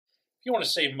If you want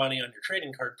to save money on your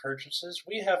trading card purchases,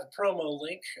 we have a promo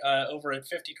link over at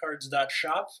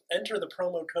 50cards.shop. Enter the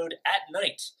promo code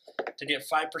ATNIGHT to get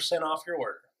 5% off your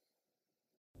order.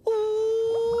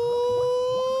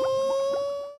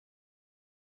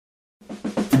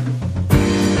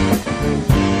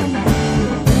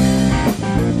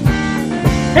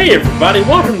 Hey everybody,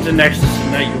 welcome to Nexus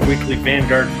Tonight, your weekly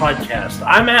Vanguard podcast.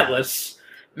 I'm Atlas.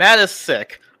 Matt is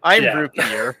sick. I'm Yeah. Root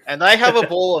Beer, and I have a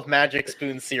bowl of Magic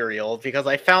Spoon cereal because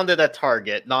I found it at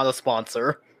Target, not a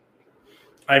sponsor.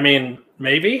 I mean,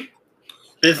 maybe?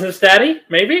 Business daddy?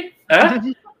 Maybe? Huh?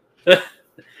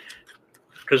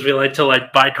 Because we like to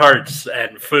buy cards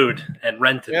and food and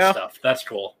rent and stuff. That's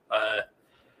cool.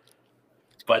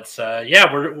 But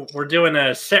we're doing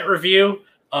a set review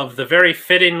of the very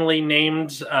fittingly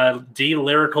named D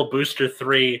Lyrical Booster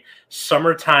 3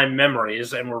 Summertime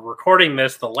Memories, and we're recording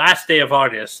this the last day of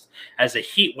August as a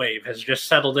heat wave has just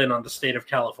settled in on the state of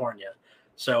California.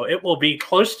 So it will be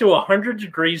close to 100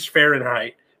 degrees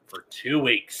Fahrenheit for 2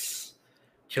 weeks.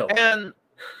 And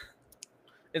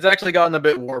it's actually gotten a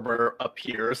bit warmer up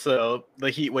here, so the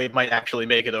heat wave might actually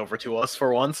make it over to us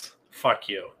for once. Fuck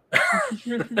you.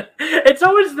 It's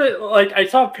always I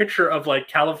saw a picture of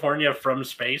California from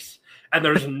space, and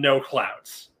there's no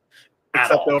clouds.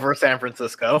 Except over San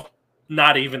Francisco.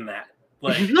 Not even that.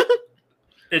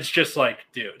 It's just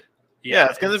dude. Yeah,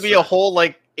 it's going to be a whole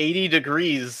 80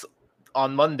 degrees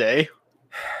on Monday.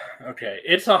 Okay,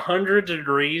 it's 100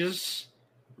 degrees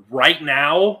right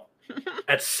now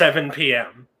at 7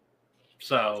 p.m.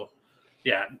 So,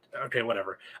 yeah, okay,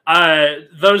 whatever.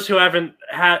 Those who haven't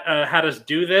heard us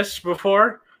do this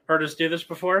before,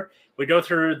 we go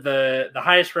through the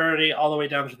highest rarity all the way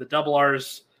down to the double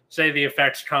R's, say the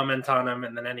effects, comment on them,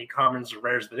 and then any commons or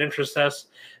rares that interest us.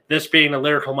 This being a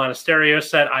Lyrical Monasterio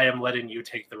set, I am letting you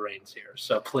take the reins here.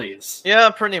 So please. Yeah,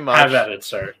 pretty much. Have at it,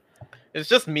 sir. It's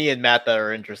just me and Matt that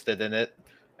are interested in it.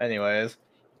 Anyways,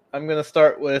 I'm going to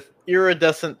start with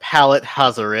Iridescent Palette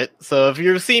Hazoret. So if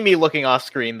you see me looking off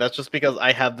screen, that's just because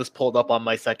I have this pulled up on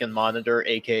my second monitor,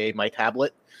 aka my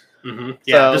tablet. Mm-hmm.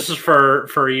 Yeah, this is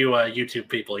for you YouTube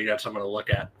people. You got something to look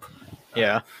at.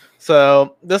 Yeah.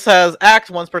 So this has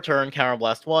act once per turn,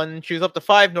 counterblast 1. Choose up to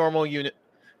 5 normal unit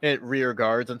rear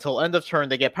guards. Until end of turn,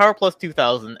 they get power plus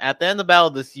 2,000. At the end of battle,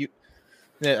 this unit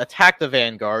attack the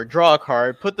vanguard, draw a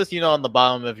card, put this unit on the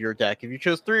bottom of your deck. If you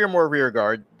chose 3 or more rear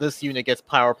guard, this unit gets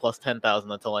power plus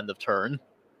 10,000 until end of turn.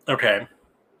 Okay.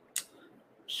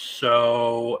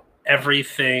 So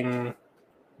everything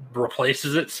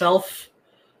replaces itself?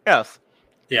 Yes.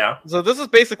 Yeah. So this is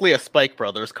basically a Spike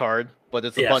Brothers card, but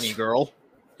it's a bunny girl.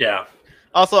 Yeah.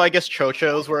 Also, I guess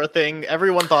Chochos were a thing.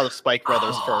 Everyone thought of Spike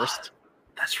Brothers first.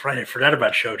 That's right. I forgot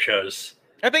about Chochos.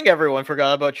 I think everyone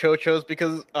forgot about Chochos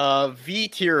because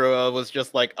V-Tira was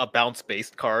just a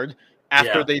bounce-based card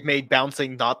after they made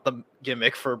bouncing not the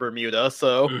gimmick for Bermuda,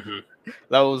 so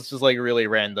that was just really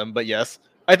random. But yes,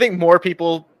 I think more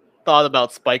people thought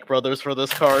about Spike Brothers for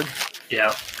this card.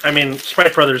 Yeah. I mean,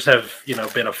 Spike Brothers have,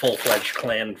 been a full-fledged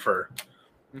clan for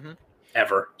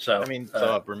ever. So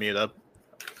Bermuda.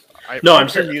 I'm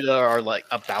saying Bermuda are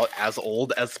about as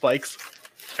old as Spikes.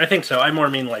 I think so. I more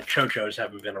mean Chochos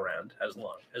haven't been around as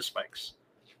long as Spikes.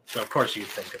 So of course you'd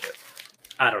think of it.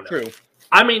 I don't know. True.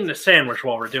 I'm eating a sandwich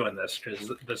while we're doing this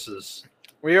because this is...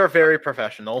 We are very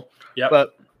professional. Yeah.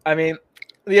 But, I mean,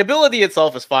 the ability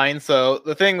itself is fine. So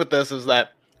the thing with this is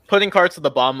that putting cards to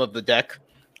the bottom of the deck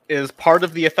is part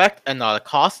of the effect and not a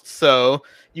cost. So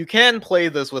you can play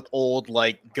this with old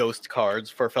ghost cards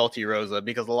for Felty Rosa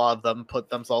because a lot of them put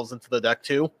themselves into the deck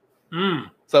too.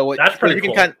 So that's pretty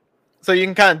cool. So you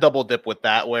can kind of double dip with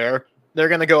that where they're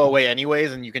going to go away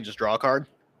anyways and you can just draw a card.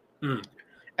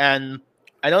 And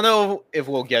I don't know if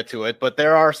we'll get to it, but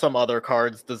there are some other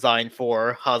cards designed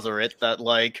for Hazoret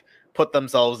that put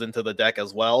themselves into the deck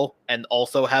as well and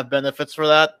also have benefits for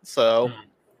that. So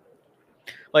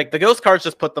the ghost cards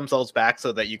just put themselves back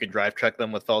so that you can drive check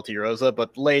them with Felty Rosa,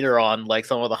 but later on,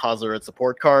 some of the Hazoret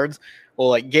support cards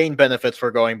will gain benefits for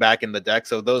going back in the deck,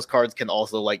 so those cards can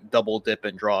also double dip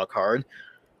and draw a card.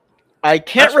 I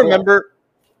can't remember. Cool.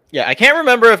 Yeah, I can't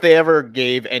remember if they ever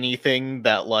gave anything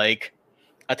that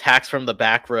attacks from the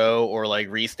back row or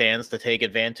restands to take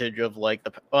advantage of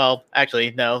well,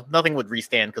 actually no, nothing would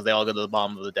restand because they all go to the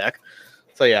bottom of the deck.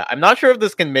 So yeah, I'm not sure if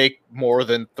this can make more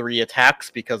than 3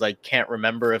 attacks because I can't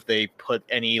remember if they put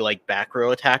any back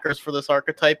row attackers for this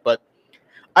archetype, but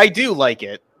I do like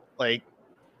it.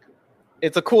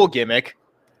 It's a cool gimmick.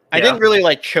 I didn't really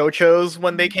like Chochos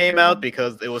when they came out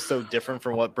because it was so different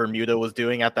from what Bermuda was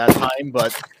doing at that time,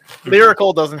 but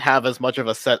Lyrical doesn't have as much of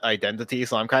a set identity,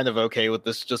 so I'm kind of okay with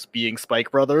this just being Spike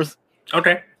Brothers.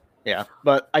 Okay. Yeah,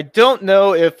 but I don't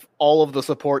know if all of the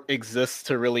support exists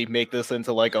to really make this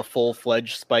into like a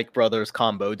full-fledged Spike Brothers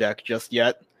combo deck just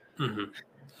yet. Mm-hmm.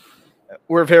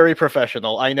 We're very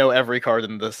professional. I know every card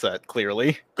in this set,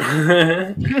 clearly.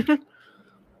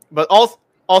 But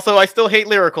also, I still hate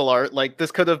lyrical art. Like, this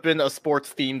could have been a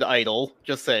sports-themed idol,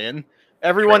 just saying.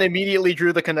 Everyone immediately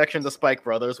drew the connection to Spike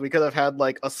Brothers. We could have had,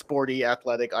 like, a sporty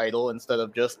athletic idol instead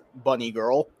of just Bunny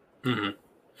Girl. Mm-hmm.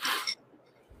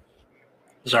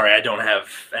 Sorry, I don't have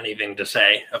anything to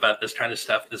say about this kind of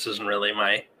stuff. This isn't really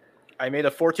my... I made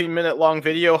a 14-minute long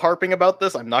video harping about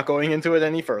this. I'm not going into it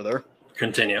any further.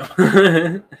 Continue.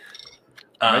 Am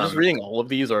I just reading all of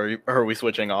these, or are we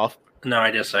switching off? No,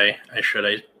 I guess I should.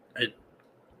 I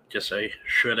guess I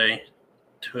should.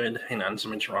 Hang on,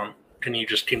 something's wrong. Can you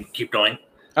just keep going?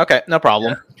 Okay, no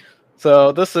problem. Yeah.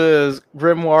 So this is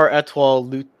Grimoire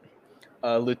Etoile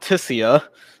Lutetia.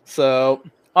 So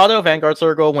auto Vanguard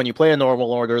Circle, when you play a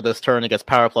normal order this turn, it gets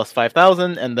power plus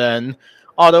 5,000, and then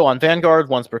auto on Vanguard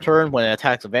once per turn. When it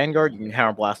attacks a Vanguard, you can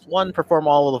Counterblast 1, perform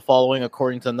all of the following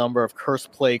according to the number of Curse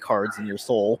Play cards in your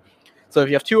soul. So if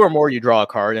you have 2 or more, you draw a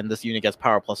card, and this unit gets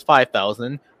power plus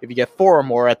 5,000. If you get 4 or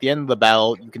more, at the end of the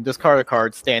battle, you can discard a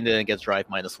card, stand it, and it gets drive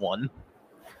 -1.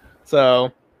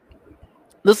 So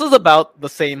this is about the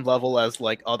same level as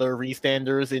like other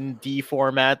restanders in D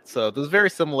format. So this is very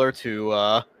similar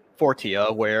to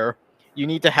Fortia, where you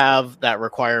need to have that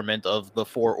requirement of the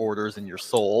 4 orders in your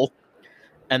soul.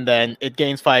 And then it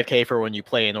gains 5k for when you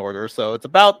play an order. So it's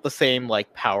about the same,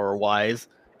 like, power-wise.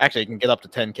 Actually, you can get up to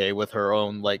 10k with her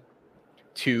own, like,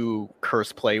 2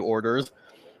 curse play orders.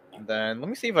 And then let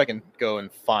me see if I can go and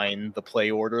find the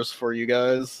play orders for you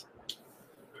guys.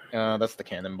 That's the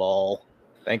Cannonball.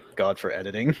 Thank God for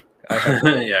editing.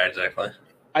 Yeah, exactly.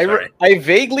 I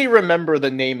vaguely remember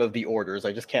the name of the orders.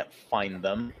 I just can't find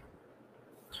them.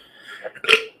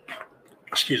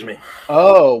 Excuse me.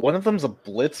 Oh, one of them's a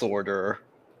Blitz order.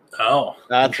 Oh,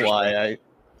 that's why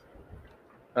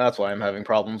I'm having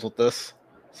problems with this.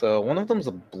 So one of them's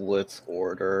a Blitz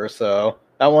order. So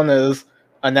that one is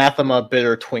Anathema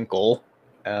Bitter Twinkle.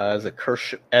 Is it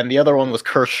Curse? And the other one was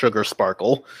Curse Sugar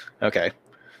Sparkle. Okay.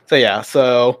 So yeah.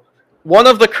 So one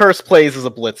of the curse plays is a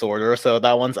Blitz order. So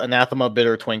that one's Anathema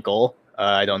Bitter Twinkle.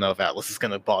 I don't know if Atlas is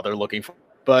going to bother looking for.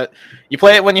 But you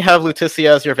play it when you have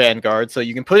Lutetia as your Vanguard, so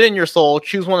you can put it in your soul,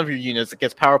 choose one of your units, it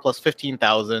gets power plus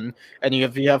 15,000, and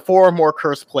if you have 4 or more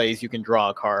curse plays, you can draw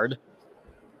a card.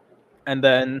 And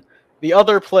then the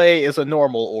other play is a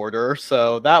normal order,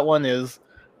 so that one is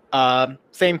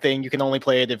same thing, you can only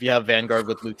play it if you have Vanguard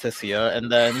with Lutetia,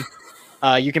 and then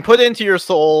you can put it into your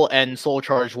soul and soul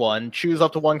charge 1, choose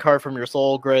up to 1 card from your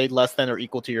soul, grade less than or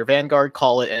equal to your Vanguard,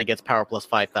 call it, and it gets power plus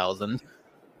 5,000.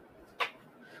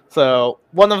 So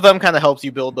one of them kind of helps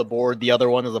you build the board. The other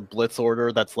one is a Blitz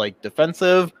order that's like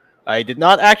defensive. I did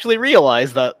not actually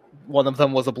realize that one of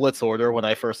them was a Blitz order when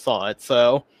I first saw it.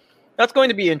 So that's going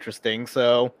to be interesting.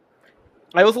 So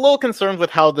I was a little concerned with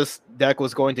how this deck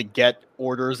was going to get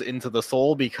orders into the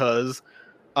soul because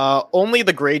only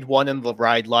the grade 1 in the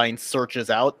ride line searches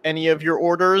out any of your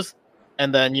orders.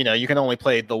 And then, you can only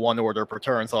play the 1 order per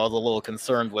turn. So I was a little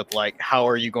concerned with like, how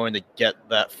are you going to get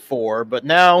that 4? But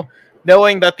now,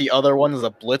 knowing that the other one is a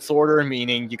Blitz order,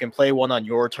 meaning you can play 1 on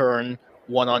your turn,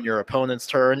 1 on your opponent's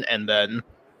turn, and then,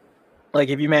 like,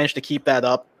 if you manage to keep that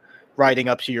up, riding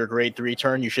up to your grade 3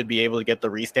 turn, you should be able to get the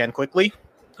restand quickly.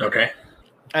 Okay.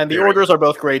 And the orders are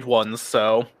both grade 1s,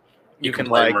 so you can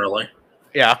play them early.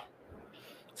 Yeah.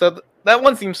 So that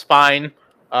one seems fine.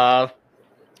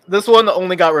 This one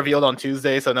only got revealed on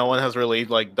Tuesday, so no one has really,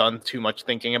 like, done too much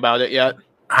thinking about it yet.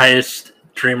 Highest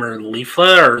Dreamer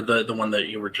Leafla, or the one that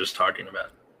you were just talking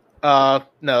about?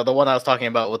 No, the one I was talking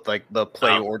about with like the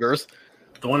play orders.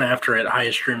 The one after it,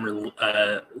 Highest Dreamer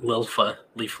Leafla.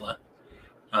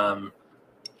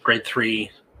 Grade 3.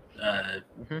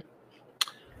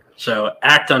 So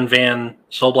act on Van,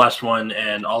 Soul Blast 1,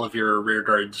 and all of your rear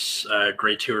guards,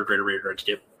 grade 2 or greater rear guards,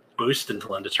 get boost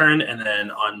until end of turn. And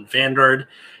then on Vanguard,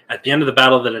 at the end of the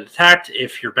battle that it attacked,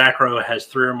 if your back row has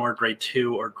 3 or more grade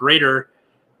 2 or greater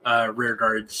rear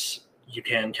guards, you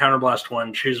can Counterblast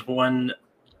 1, choose 1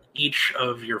 each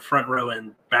of your front row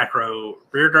and back row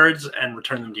rear guards and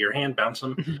return them to your hand, bounce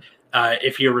them.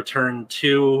 If you return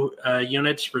 2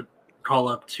 units, call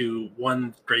up to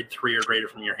 1 grade 3 or greater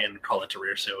from your hand and call it to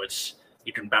rear. So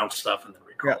you can bounce stuff and then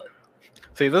recall it.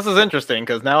 See, this is interesting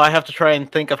because now I have to try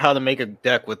and think of how to make a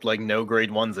deck with like no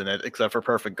grade 1s in it except for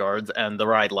perfect guards and the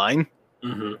ride line.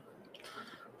 Mm-hmm.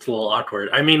 It's a little awkward.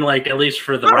 I mean, like, at least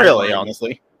for the Not ride really, line,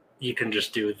 honestly. You can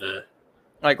just do the...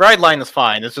 Like, ride line is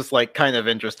fine. It's just, like, kind of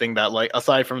interesting that, like,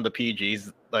 aside from the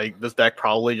PGs, like, this deck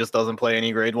probably just doesn't play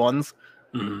any grade 1s.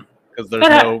 Mm-hmm. because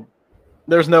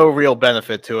there's no real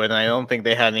benefit to it, and I don't think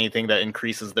they had anything that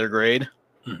increases their grade.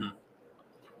 Mm-hmm.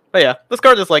 But yeah, this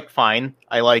card is like fine.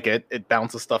 I like it. It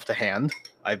bounces stuff to hand.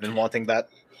 I've been wanting that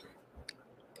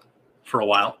for a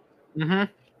while. Mm-hmm.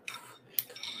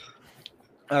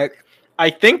 I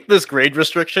think this grade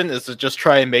restriction is to just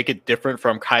try and make it different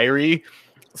from Kairi,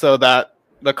 so that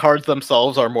the cards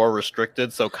themselves are more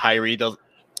restricted. So Kairi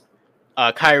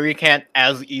can't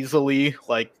as easily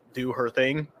like do her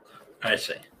thing. I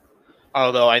see.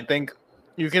 Although I think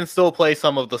you can still play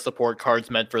some of the support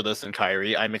cards meant for this in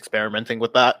Kairi. I'm experimenting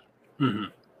with that. Mm-hmm.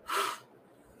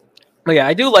 But yeah,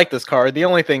 I do like this card. The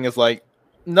only thing is like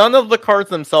none of the cards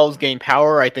themselves gain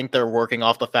power. I think they're working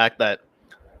off the fact that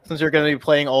since you're going to be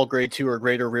playing all grade 2 or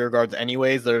greater rear guards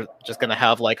anyways, they're just going to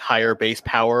have like higher base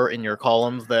power in your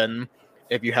columns than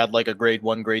if you had like a grade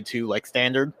 1, grade 2 like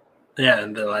standard. Yeah,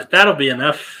 and they're like, that'll be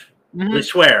enough. Mm-hmm. We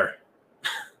swear.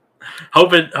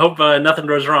 hope nothing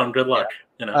goes wrong. Good luck.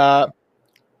 Yeah. You know.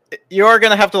 You are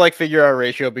going to have to like figure out a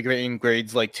ratio between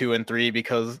grades like 2 and 3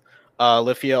 because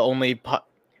Lilfa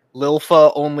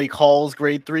only calls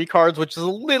grade 3 cards, which is a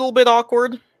little bit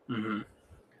awkward. Mm-hmm.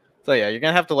 So yeah, you're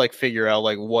going to have to like figure out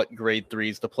like what grade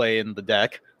 3s to play in the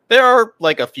deck. There are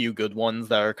like a few good ones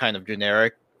that are kind of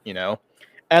generic, you know.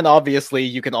 And obviously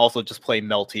you can also just play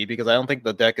Melty because I don't think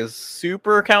the deck is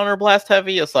super counterblast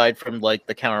heavy aside from like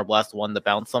the counterblast one to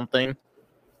bounce something.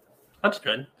 That's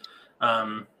good.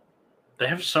 They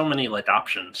have so many like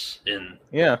options in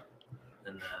the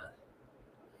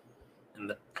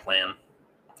clan.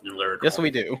 In Lyrical. Yes,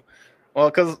 we do. Well,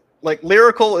 because like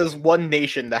Lyrical is one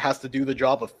nation that has to do the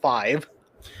job of 5.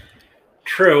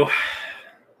 True.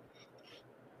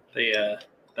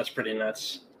 That's pretty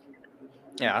nuts.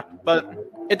 Yeah, but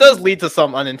it does lead to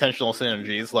some unintentional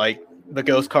synergies, like the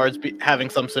Ghost cards having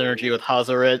some synergy with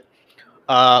Hazoret,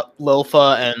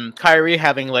 Lilfa and Kairi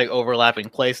having like overlapping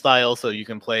play styles, so you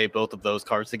can play both of those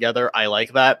cards together. I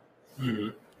like that. Mm-hmm.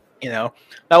 You know,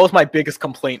 that was my biggest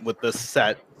complaint with this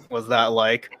set, was that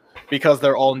like because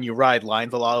they're all new ride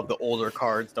lines, a lot of the older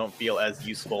cards don't feel as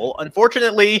useful.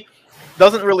 Unfortunately,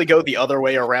 doesn't really go the other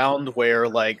way around, where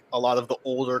like a lot of the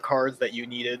older cards that you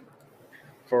needed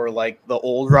for like the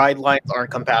old ride lines aren't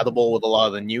compatible with a lot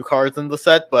of the new cards in the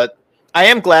set, but I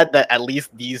am glad that at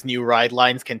least these new ride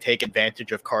lines can take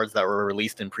advantage of cards that were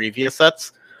released in previous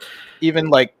sets. Even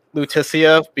like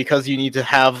Lutetia, because you need to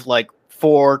have like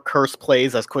 4 curse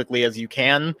plays as quickly as you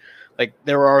can. Like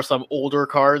there are some older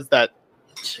cards that.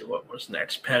 Let's see what was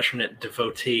next. Passionate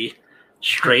Devotee,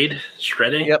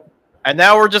 Shredding. Yep. And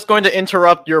now we're just going to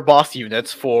interrupt your boss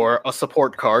units for a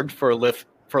support card for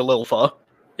Lilfa.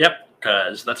 Yep,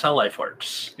 because that's how life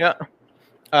works. Yeah.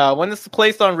 When it's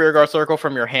placed on Rearguard Circle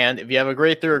from your hand, if you have a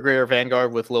grade 3 or greater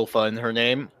Vanguard with Lilfa in her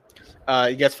name,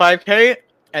 it gets 5k,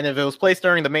 and if it was placed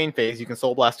during the main phase, you can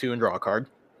Soul Blast 2 and draw a card.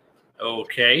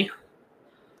 Okay.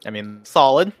 I mean,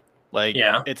 solid. Like,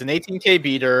 yeah. It's an 18k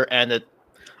beater, and it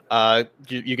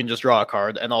you can just draw a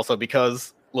card, and also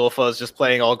because Lilfa is just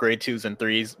playing all grade 2s and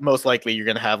 3s, most likely you're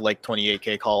going to have like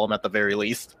 28k column at the very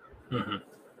least. Mm-hmm.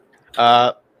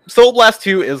 Soul Blast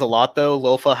 2 is a lot, though.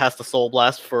 Lilfa has to Soul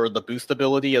Blast for the boost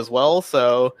ability as well,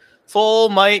 so Soul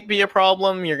might be a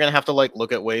problem. You're going to have to like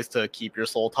look at ways to keep your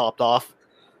Soul topped off.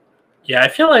 Yeah, I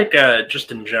feel like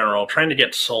just in general, trying to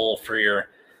get Soul for your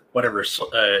whatever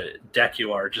deck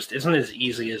you are just isn't as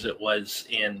easy as it was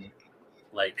in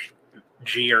like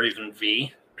G or even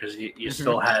V, because you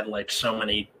still had like so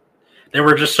many. They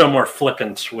were just so more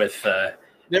flippant with.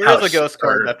 There is a Ghost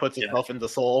card that puts itself into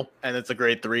Soul, and it's a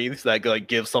grade 3, so that like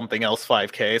gives something else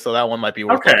 5k. So that one might be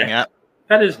worth looking at.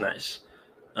 That is nice.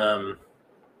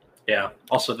 Yeah.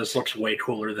 Also, this looks way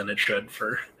cooler than it should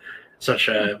for such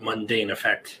a mundane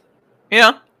effect.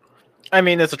 Yeah. I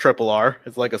mean, it's a triple R.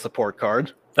 It's like a support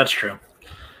card. That's true.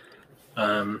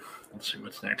 Let's see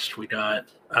what's next. We got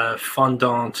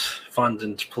Fondant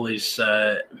Police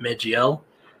Megiel,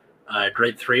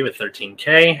 grade 3 with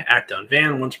 13k. Act on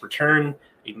Van once per turn.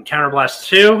 You can counterblast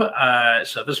 2,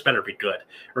 so this better be good.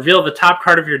 Reveal the top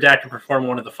card of your deck and perform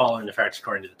one of the following effects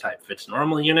according to the type. If it's a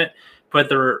normal unit, put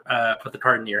the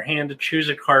card into your hand. Choose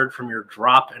a card from your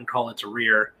drop and call its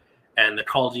rear. And the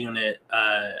called unit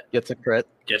gets a crit.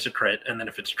 And then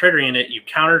if it's a trigger unit, you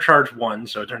countercharge 1,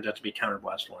 so it turns out to be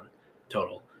counterblast 1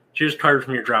 total. Choose a card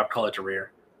from your drop, call it to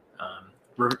rear.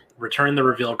 Return the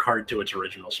revealed card to its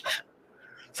original spot.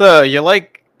 So you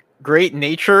like Great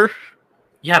Nature?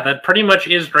 Yeah, that pretty much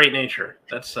is Great Nature.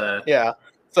 That's yeah.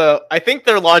 So I think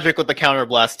their logic with the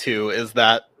counterblast 2 is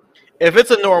that if it's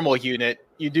a normal unit,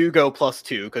 you do go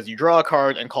 +2 because you draw a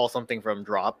card and call something from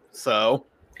drop. So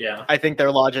Yeah. I think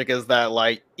their logic is that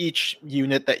like each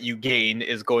unit that you gain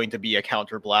is going to be a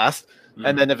counterblast.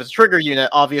 And then if it's trigger unit,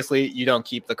 obviously you don't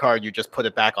keep the card, you just put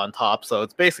it back on top. So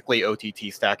it's basically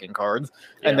OTT stacking cards.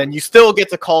 And then you still get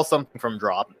to call something from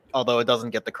drop, although it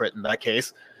doesn't get the crit in that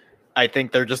case. I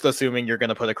think they're just assuming you're going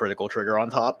to put a critical trigger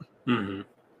on top.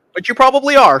 But you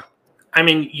probably are. I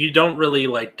mean, you don't really,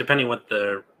 like, depending what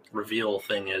the reveal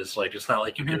thing is, like, it's not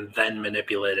like you can then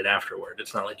manipulate it afterward.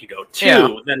 It's not like you go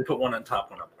 2, then put 1 on top,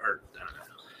 1 up, or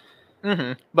I don't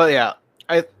know. But yeah,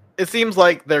 it seems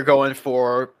like they're going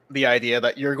for the idea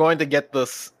that you're going to get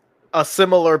a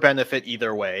similar benefit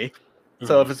either way.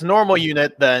 So if it's a normal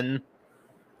unit, then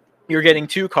you're getting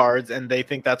 2 cards, and they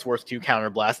think that's worth 2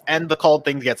 counterblast, and the called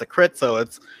thing gets a crit, so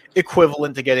it's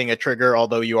equivalent to getting a trigger,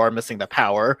 although you are missing the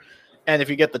power. And if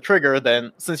you get the trigger,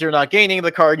 then since you're not gaining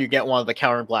the card, you get one of the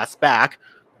counterblasts back,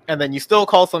 and then you still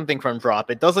call something from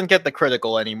drop. It doesn't get the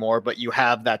critical anymore, but you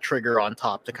have that trigger on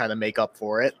top to kind of make up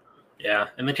for it. Yeah,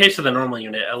 in the case of the normal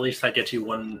unit, at least that gets you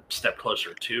 1 step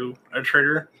closer to a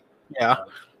trigger. Yeah.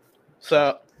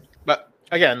 So, but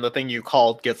again, the thing you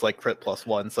called gets like crit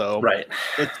 +1, so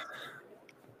it's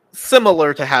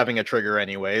similar to having a trigger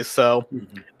anyways. So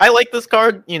I like this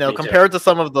card, you know, compared to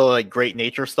some of the like great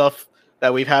nature stuff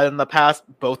that we've had in the past.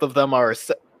 Both of them are,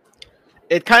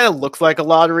 it kind of looks like a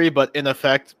lottery, but in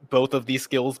effect, both of these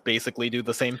skills basically do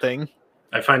the same thing.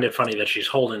 I find it funny that she's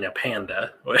holding a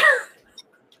panda.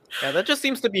 Yeah, that just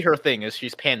seems to be her thing, is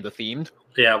she's panda themed.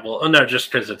 Yeah, well, no,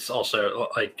 just because it's also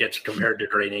like gets compared to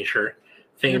Great Nature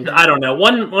themed. I don't know.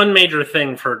 One major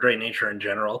thing for Great Nature in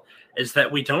general is that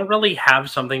we don't really have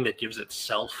something that gives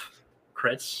itself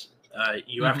crits.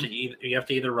 You have to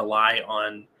either rely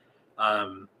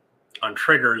on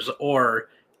triggers, or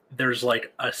there's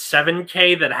like a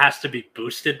 7K that has to be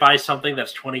boosted by something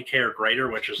that's 20K or greater,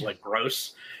 which is like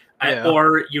gross.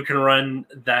 Or you can run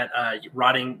that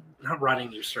not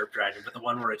rotting usurp dragon, but the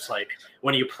one where it's like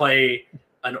when you play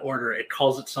an order, it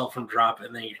calls itself from drop,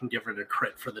 and then you can give it a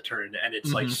crit for the turn, and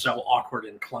it's like so awkward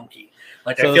and clunky.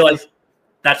 Like so I feel like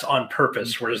that's on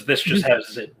purpose, whereas this just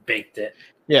has it baked in.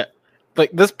 Yeah,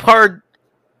 like this part,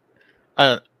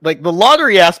 like the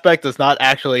lottery aspect does not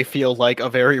actually feel like a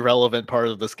very relevant part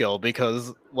of the skill,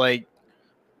 because like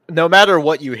no matter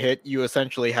what you hit, you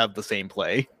essentially have the same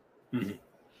play.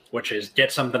 Which is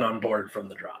get something on board from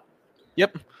the drop.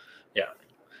 Yep. Yeah.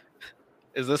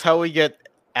 Is this how we get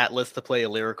Atlas to play a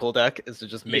lyrical deck? Is to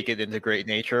just make it into Great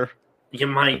Nature?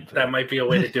 That might be a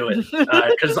way to do it.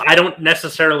 Because I don't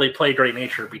necessarily play Great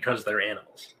Nature because they're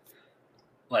animals.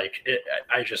 Like,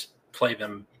 I just play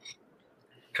them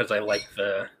because I like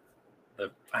the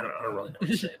I don't really know what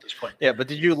to say at this point. Yeah, but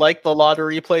did you like the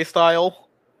lottery play style?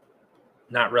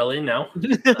 Not really, no.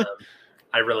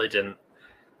 I really didn't.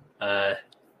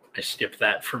 I skipped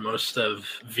that for most of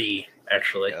V,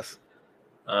 actually. Yes.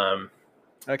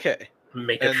 Okay.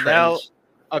 Make a trend. Now,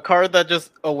 a card that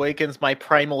just awakens my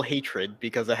primal hatred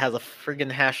because it has a friggin'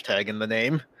 hashtag in the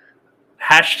name.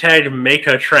 Hashtag make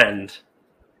a trend.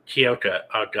 Kyoka.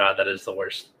 Oh god, that is the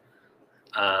worst.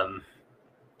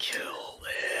 Kill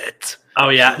it. Oh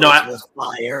yeah, no,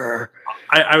 fire.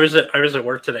 I was at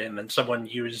work today, and then someone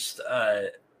used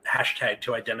hashtag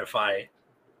to identify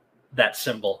that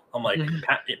symbol. I'm like,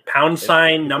 pound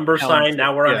sign, number sign.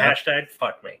 Now we're on hashtag.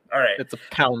 Fuck me. All right. It's a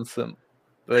pound symbol.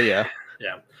 But yeah.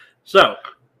 Yeah. So,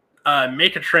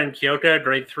 make a trend Kyoka,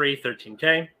 grade 3,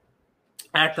 13K.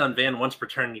 Act on Van once per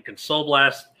turn. You can Soul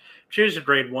Blast. Choose a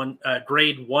grade 1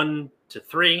 to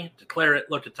 3. Declare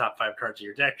it. Look at top 5 cards of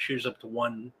your deck. Choose up to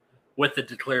 1 with the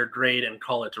declared grade and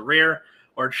call it to rear.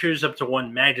 Or choose up to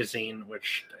 1 magazine,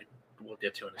 which we'll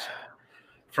get to in a second.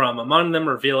 From among them,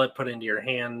 reveal it, put it into your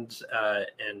hand,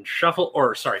 and shuffle.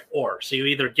 So you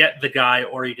either get the guy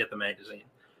or you get the magazine.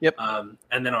 Yep.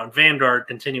 And then on Vanguard,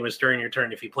 continuous during your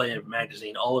turn, if you play a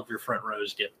magazine, all of your front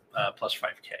rows get plus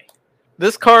 5K.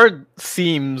 This card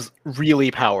seems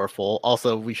really powerful.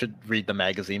 Also, we should read the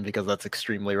magazine because that's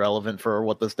extremely relevant for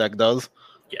what this deck does.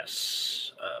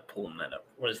 Yes. Pulling that up.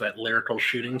 What is that? Lyrical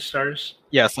Shooting Stars?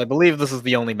 Yes, I believe this is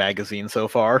the only magazine so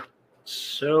far.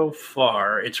 So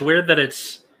far, it's weird that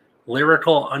it's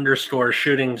lyrical _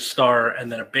 shooting star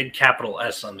and then a big capital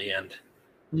S on the end.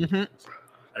 I'm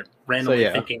randomly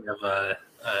thinking of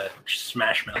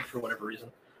Smash Mouth for whatever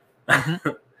reason.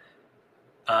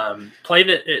 Play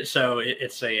that. So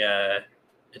it's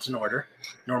an order,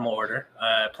 normal order.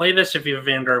 Play this if you have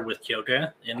Vanguard with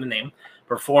Kyoka in the name.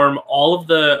 Perform all of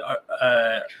the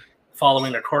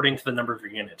following according to the number of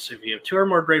your units. So if you have 2 or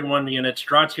more grade 1 units,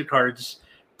 draw 2 cards.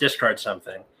 Discard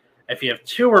something. If you have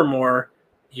 2 or more,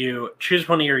 you choose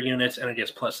one of your units and it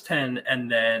gets plus 10. And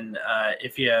then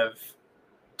if you have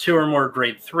 2 or more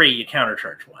grade 3, you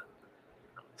countercharge 1.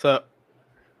 So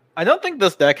I don't think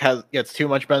this deck gets too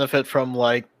much benefit from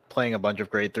like playing a bunch of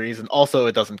grade 3s, and also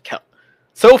it doesn't count.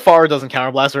 So far, it doesn't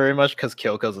counterblast very much because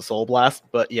Kyoko's a Soul Blast.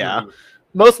 But yeah,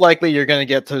 most likely you're gonna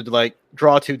get to like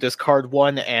draw 2, discard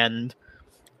 1, and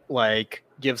like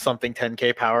give something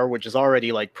 10k power, which is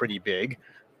already like pretty big.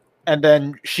 And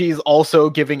then she's also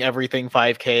giving everything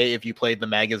 5k if you played the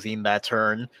magazine that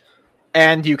turn.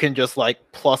 And you can just like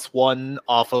 +1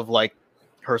 off of like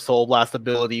her Soul Blast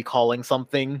ability calling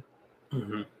something.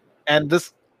 And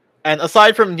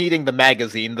aside from needing the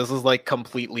magazine, this is like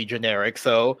completely generic.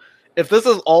 So if this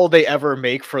is all they ever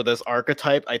make for this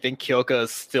archetype, I think Kyoka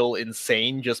is still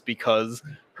insane just because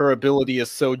her ability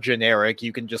is so generic.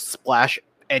 You can just splash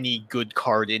any good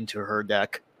card into her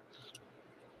deck.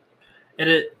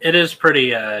 It is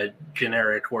pretty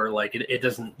generic where like it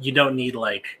doesn't, you don't need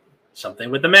like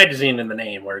something with the magazine in the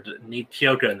name or need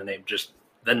Kyoka in the name, just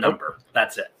the number.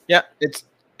 That's it. Yeah,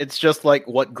 it's just like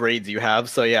what grades you have.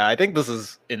 So yeah, I think this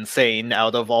is insane.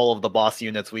 Out of all of the boss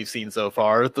units we've seen so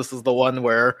far, this is the one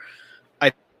where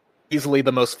I easily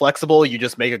the most flexible. You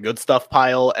just make a good stuff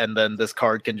pile and then this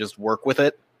card can just work with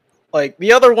it. Like,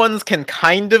 the other ones can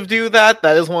kind of do that.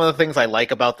 That is one of the things I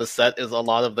like about the set, is a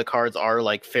lot of the cards are,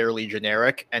 like, fairly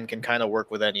generic and can kind of work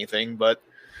with anything. But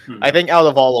I think out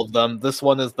of all of them, this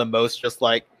one is the most just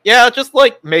like, yeah, just,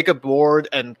 like, make a board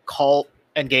and call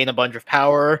and gain a bunch of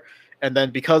power. And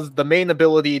then because the main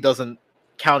ability doesn't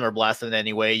counterblast in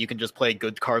any way, you can just play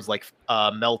good cards like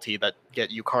Melty that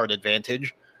get you card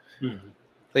advantage. So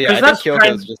yeah, I think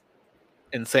Kyoka is just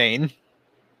insane.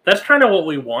 That's kind of what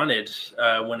we wanted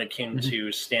when it came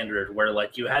to Standard, where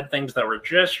like you had things that were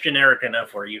just generic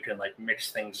enough where you can like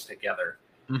mix things together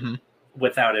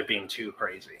without it being too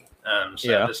crazy.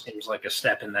 This seems like a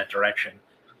step in that direction.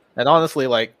 And honestly,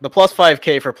 like the plus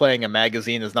 5k for playing a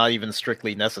magazine is not even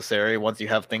strictly necessary once you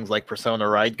have things like Persona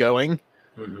Ride going.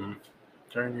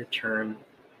 During your turn.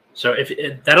 So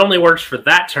if that only works for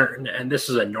that turn, and this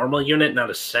is a normal unit, not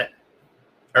a set.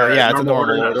 Yeah, it's a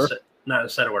normal order. Not a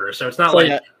set order, so it's not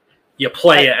like you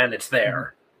play it and it's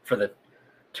there for the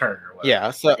turn or whatever. Yeah,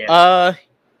 so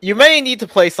you may need to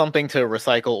play something to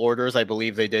recycle orders. I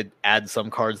believe they did add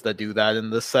some cards that do that in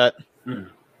this set.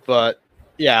 But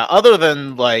yeah, other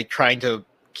than like trying to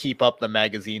keep up the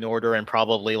magazine order and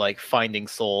probably like finding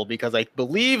soul, because I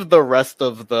believe the rest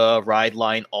of the ride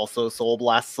line also soul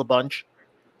blasts a bunch.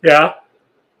 Yeah.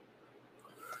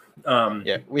 But I'm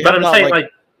saying like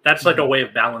that's like a way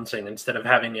of balancing instead of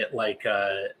having it like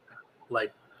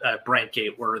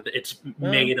Brandgate where it's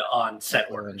made on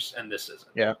set orders, and this isn't.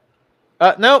 Yeah.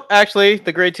 No, actually,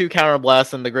 the grade 2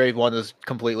 counterblast and the grade 1 is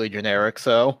completely generic.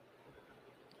 So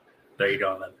there you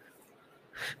go then.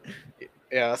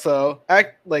 Yeah. So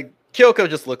like Kyoko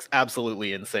just looks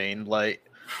absolutely insane. Like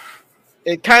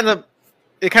it kind of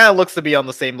looks to be on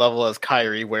the same level as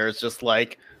Kairi, where it's just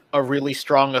like a really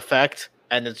strong effect.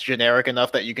 And it's generic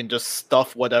enough that you can just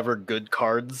stuff whatever good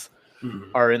cards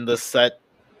are in this set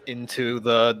into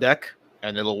the deck,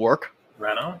 and it'll work.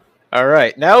 Right on. All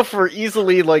right, now for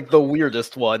easily like the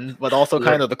weirdest one, but also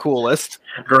kind of the coolest.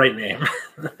 Great name.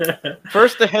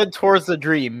 First to head towards the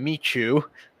dream, Michu.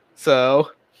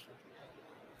 So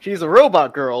she's a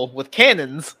robot girl with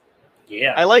cannons.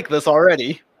 Yeah. I like this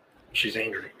already. She's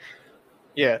angry.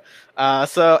 Yeah.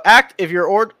 So act if your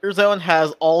order zone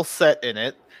has all set in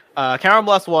it.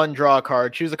 Counterblast 1, draw a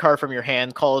card, choose a card from your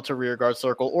hand, call it to rearguard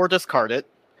circle, or discard it.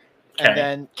 Okay. And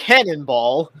then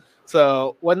Cannonball.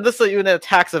 So when this unit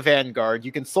attacks a Vanguard,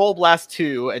 you can Soul Blast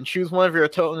 2 and choose one of your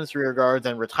opponent's rearguards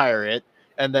and retire it.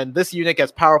 And then this unit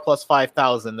gets power plus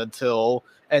 5,000 until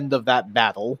end of that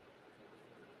battle.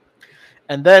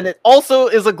 And then it also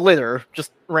is a glitter,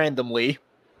 just randomly.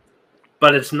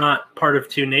 But it's not part of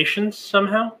Two Nations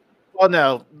somehow? Well,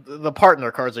 no, the partner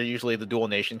cards are usually the dual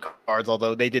nation cards,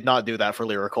 although they did not do that for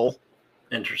Lyrical.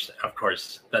 Interesting. Of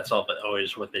course, that's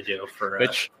always what they do for.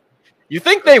 Which you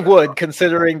think they would,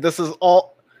 considering this is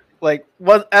all like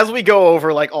as we go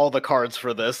over like all the cards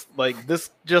for this, like this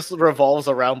just revolves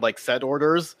around like set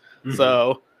orders.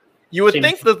 So you would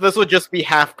think that this would just be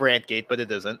half Brandgate, but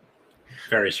it isn't.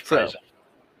 Very surprising.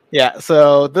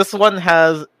 So this one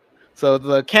has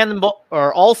the Cannonball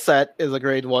or all set is a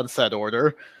grade 1 set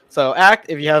order. So act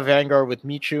if you have Vanguard with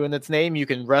Michu in its name, you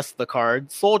can rest the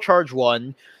card, soul charge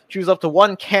 1, choose up to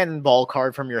 1 Cannonball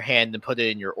card from your hand and put it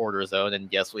in your order zone. And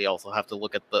yes, we also have to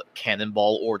look at the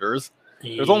Cannonball orders.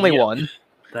 There's only one.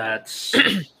 That's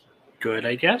good,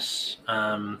 I guess.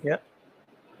 Yeah.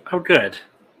 Oh, good.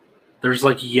 There's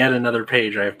like yet another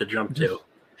page I have to jump to.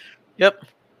 Yep.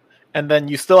 And then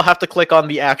you still have to click on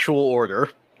the actual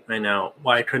order. I know.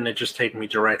 Why couldn't it just take me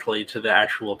directly to the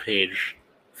actual page?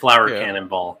 Flower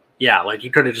Cannonball. Yeah, like you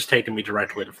could have just taken me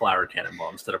directly to Flower Cannonball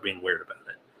instead of being weird about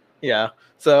it. Yeah.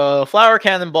 So Flower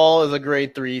Cannonball is a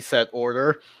grade 3 set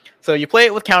order. So you play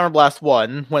it with Counterblast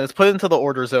 1. When it's put into the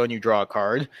order zone, you draw a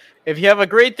card. If you have a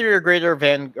grade 3 or greater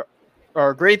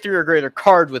grade 3 or greater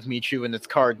card with Michu in its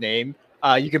card name,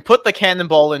 you can put the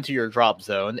Cannonball into your drop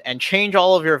zone and change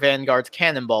all of your Vanguard's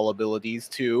Cannonball abilities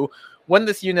to, when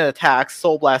this unit attacks,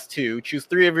 Soul Blast 2, choose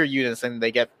 3 of your units and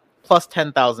they get plus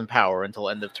 10,000 power until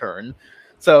end of turn.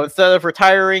 So instead of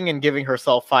retiring and giving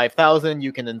herself 5,000,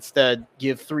 you can instead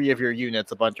give 3 of your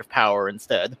units a bunch of power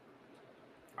instead.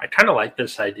 I kind of like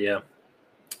this idea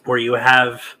where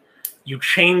you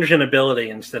change an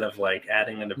ability instead of like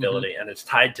adding an ability, and it's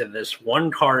tied to this one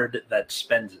card that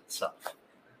spends itself.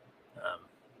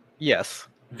 Yes.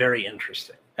 Very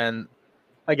interesting. And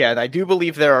again, I do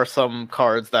believe there are some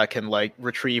cards that can like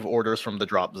retrieve orders from the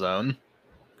drop zone.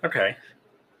 Okay.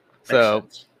 So,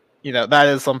 that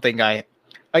is something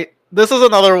this is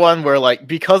another one where, like,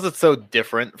 because it's so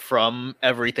different from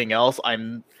everything else,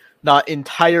 I'm not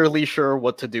entirely sure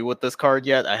what to do with this card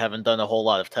yet. I haven't done a whole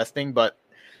lot of testing, but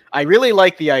I really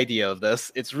like the idea of this.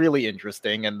 It's really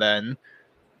interesting. And then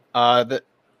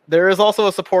there is also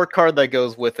a support card that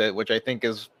goes with it, which I think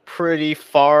is pretty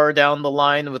far down the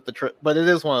line with but it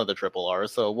is one of the triple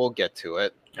R's, so we'll get to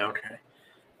it. Okay.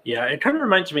 Yeah, it kind of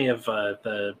reminds me of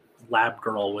the lab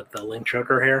girl with the link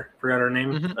choker hair. Forgot her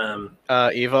name.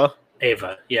 Ava.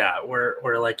 Ava, yeah,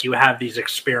 where like you have these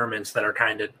experiments that are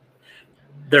kind of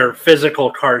they're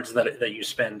physical cards that you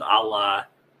spend, a la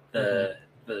the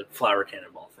Flower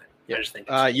Cannonball thing. Yeah, I just think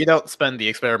you don't spend the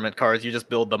experiment cards; you just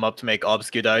build them up to make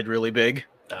Obscudide really big.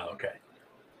 Oh, okay.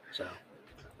 So,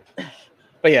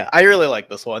 but yeah, I really like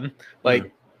this one.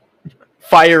 Like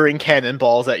firing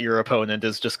cannonballs at your opponent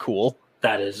is just cool.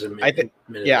 That is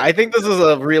amazing. I think this is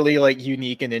a really like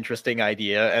unique and interesting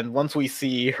idea. And once we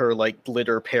see her like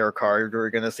glitter pair card,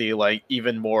 we're gonna see like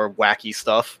even more wacky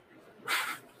stuff.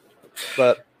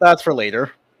 But that's for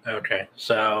later. Okay,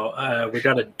 so we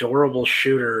got Adorable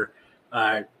Shooter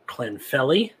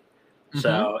Clenfelli.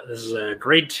 So this is a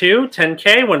grade 2,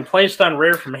 10k. When placed on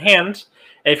rare from hand,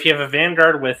 if you have a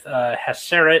Vanguard with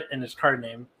Heseret in its card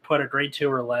name, put a grade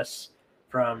 2 or less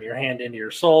from your hand into your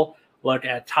soul. Look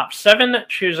at top 7,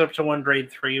 choose up to 1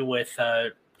 grade 3 with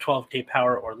 12k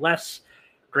power or less.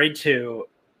 Grade 2,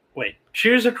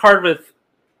 choose a card with...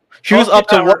 Choose up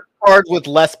to 1 card with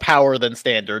less power than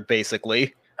standard,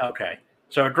 basically. Okay.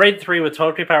 So a grade 3 with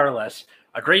 12k power or less.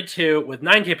 A grade 2 with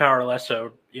 9k power or less,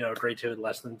 so, a grade 2 with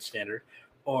less than standard.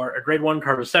 Or a grade 1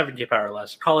 card with 7k power or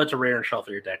less. Call it to rare and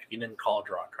shuffle your deck. If you didn't call,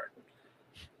 draw a card.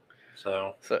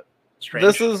 So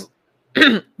strange.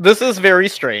 This is very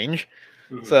strange.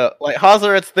 So, like,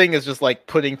 Hazoret's thing is just, like,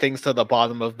 putting things to the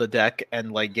bottom of the deck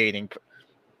and, like, gaining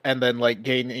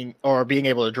or being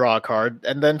able to draw a card.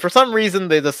 And then, for some reason,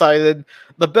 they decided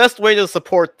the best way to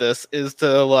support this is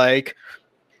to, like,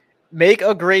 make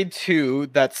a grade 2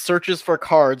 that searches for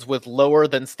cards with lower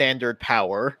than standard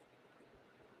power.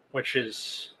 Which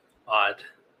is odd.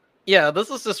 Yeah, this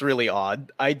is just really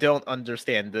odd. I don't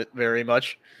understand it very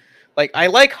much. Like, I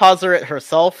like Hazoret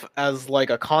herself as, like,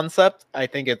 a concept. I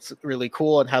think it's really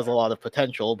cool and has a lot of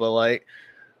potential, but, like,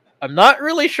 I'm not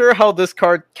really sure how this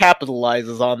card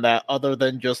capitalizes on that other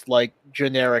than just, like,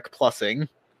 generic plussing.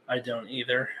 I don't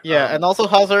either. Yeah, and also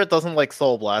Hazoret doesn't like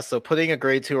Soul Blast, so putting a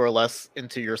grade 2 or less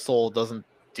into your soul doesn't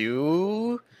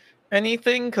do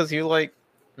anything, because you, like,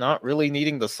 not really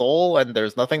needing the soul, and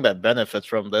there's nothing that benefits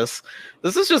from this.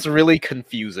 This is just really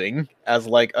confusing as,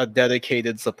 like, a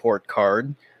dedicated support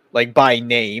card. Like, by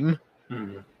name.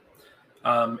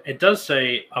 It does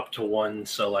say up to 1,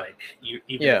 so, like,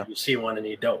 if you see one and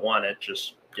you don't want it,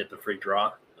 just get the free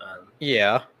draw.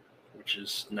 Which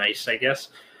is nice, I guess.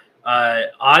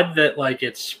 Odd that, like,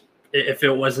 if it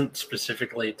wasn't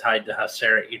specifically tied to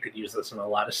Heseret, you could use this in a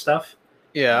lot of stuff.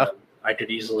 Yeah. I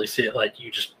could easily see it, like,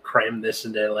 you just cram this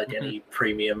into, like, any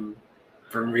premium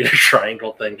Bermuda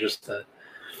Triangle thing just to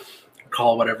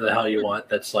call whatever the hell you want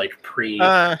that's, like,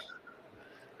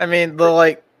 I mean, the,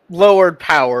 like, lowered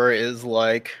power is,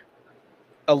 like,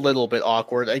 a little bit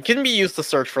awkward. It can be used to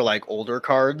search for, like, older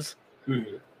cards.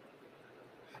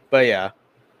 But, yeah.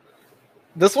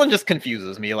 This one just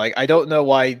confuses me. Like, I don't know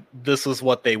why this is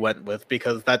what they went with,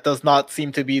 because that does not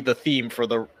seem to be the theme for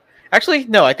the... Actually,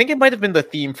 no, I think it might have been the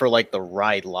theme for, like, the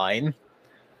ride line.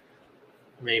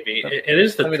 Maybe. It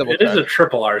is a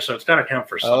triple R, so it's got to count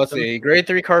for something. Let's see. Grade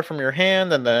 3 card from your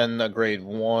hand, and then a grade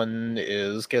 1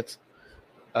 gets...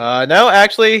 no,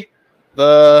 actually,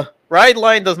 the ride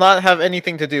line does not have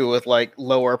anything to do with, like,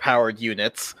 lower powered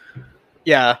units.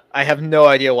 Yeah, I have no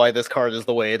idea why this card is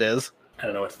the way it is. I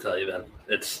don't know what to tell you then.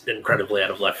 It's incredibly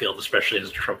out of left field, especially as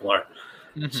a triple R.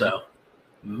 Mm-hmm. So,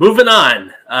 moving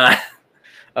on.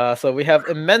 So we have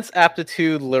Immense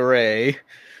Aptitude Liray.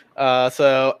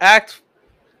 So act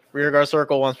Rearguard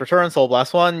Circle once per turn, Soul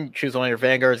Blast 1, choose one of your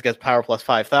Vanguards, gets power plus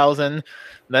 5,000.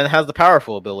 Then it has the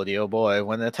powerful ability, oh boy.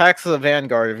 When it attacks a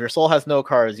Vanguard, if your Soul has no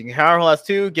cards, you can counter blast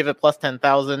 2, give it plus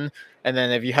 10,000. And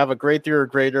then if you have a grade 3 or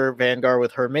greater Vanguard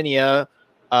with Herminia,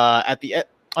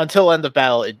 until end of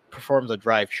battle, it performs a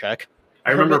drive check.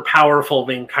 I remember powerful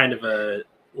being kind of a,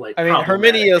 like, I mean,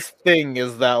 Herminia's thing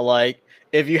is that, like,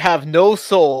 if you have no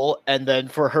soul, and then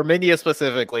for Herminia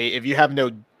specifically, if you have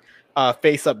no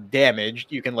face-up damage,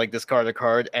 you can, like, discard a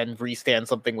card and restand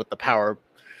something with the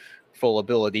powerful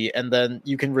ability, and then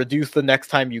you can reduce the next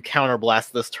time you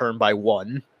counterblast this turn by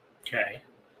 1. Okay.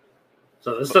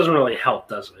 So this doesn't really help,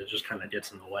 does it? It just kind of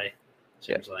gets in the way,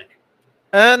 seems like.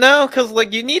 No, because,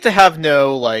 like, you need to have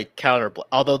no, like, counterblast.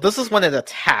 Although this is when it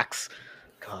attacks.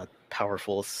 God,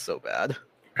 powerful is so bad.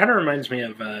 Kind of reminds me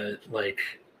of, like,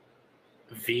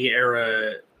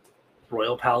 V-era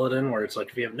Royal Paladin, where it's like,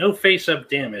 if you have no face-up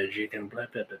damage, you can blah,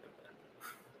 blah, blah,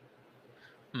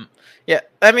 blah. Yeah,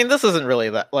 I mean, this isn't really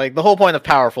that. Like, the whole point of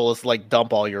powerful is to, like,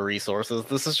 dump all your resources.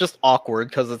 This is just awkward,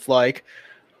 because it's like,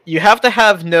 you have to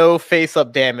have no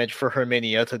face-up damage for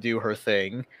Herminia to do her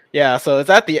thing. Yeah, so it's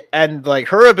at the end, like,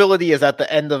 her ability is at the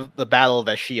end of the battle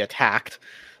that she attacked.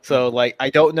 So, like, I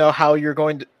don't know, like,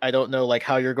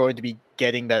 how you're going to be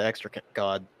getting that extra...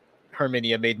 God,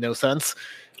 Herminia made no sense.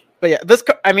 But yeah,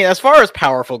 I mean, as far as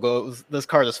powerful goes, this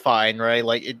card is fine, right?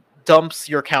 Like, it dumps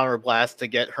your counterblast to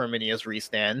get Herminia's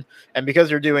restand. And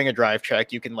because you're doing a drive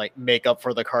check, you can, like, make up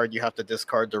for the card you have to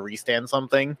discard to restand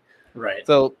something. Right.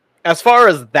 So, as far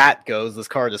as that goes, this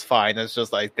card is fine. It's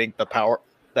just, I think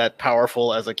that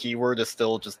powerful as a keyword is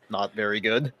still just not very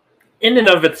good. In and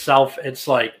of itself, it's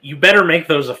like, you better make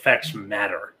those effects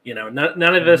matter. You know,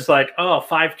 none of this like, oh,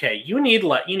 5k. You need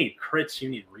crits, you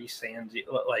need restands.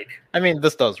 Like, I mean,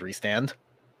 this does restand,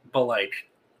 but like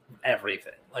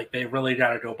everything. Like, they really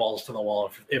got to go balls to the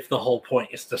wall if the whole point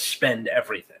is to spend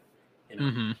everything. You know.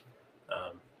 Mm-hmm.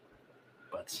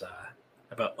 But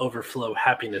about Overflow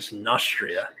Happiness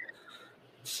Nostria,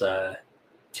 it's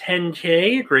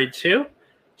 10k, grade 2.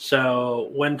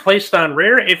 So when placed on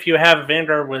rare, if you have a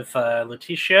Vanguard with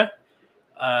Letitia,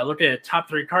 look at top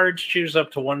 3 cards, choose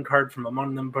up to 1 card from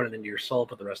among them, put it into your soul,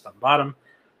 put the rest on bottom.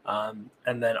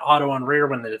 And then auto on rare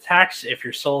when it attacks, if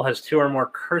your soul has 2 or more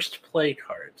cursed play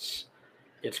cards,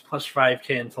 it's plus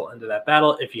 5k until end of that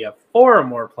battle. If you have 4 or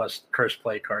more plus cursed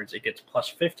play cards, it gets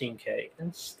plus 15k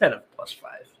instead of plus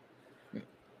 5.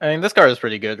 I mean, this card is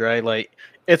pretty good, right? Like,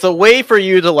 it's a way for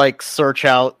you to, like, search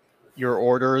out your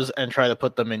orders and try to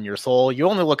put them in your soul. You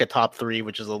only look at top 3,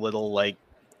 which is a little, like,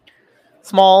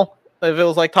 small. If it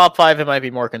was like top 5, it might be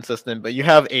more consistent, but you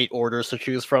have 8 orders to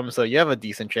choose from, so you have a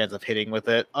decent chance of hitting with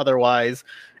it. Otherwise,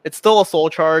 it's still a soul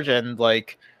charge, and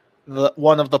like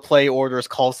one of the play orders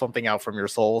calls something out from your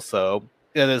soul, so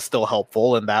it is still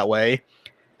helpful in that way.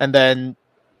 And then,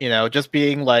 you know, just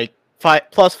being like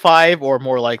plus 5 or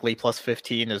more likely plus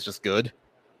 15 is just good.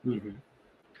 Mm-hmm.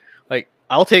 Like,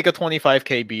 I'll take a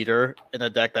 25k beater in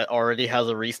a deck that already has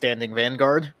a restanding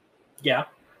Vanguard. Yeah.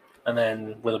 And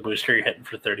then with a booster, you're hitting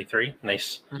for 33.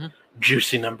 Nice,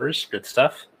 juicy numbers. Good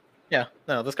stuff. Yeah,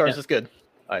 no, this card is just good.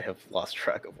 I have lost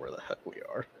track of where the heck we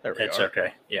are. There we are. It's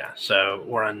okay. Yeah, so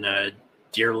we're on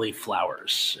Dearly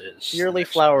Flowers. Dearly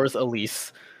Flowers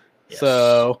Elise. Yes.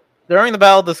 So during the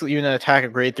battle, this unit attack a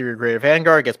grade 3 or greater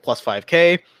Vanguard gets plus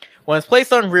 5k. When it's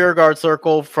placed on rearguard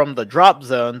circle from the drop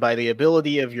zone by the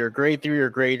ability of your grade 3 or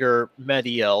greater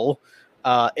Mediel,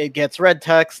 it gets red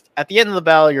text. At the end of the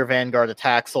battle, your Vanguard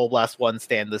attacks, Soul Blast 1,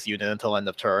 stand this unit until end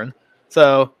of turn.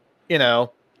 So, you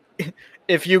know,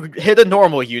 if you hit a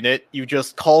normal unit, you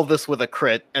just call this with a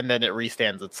crit, and then it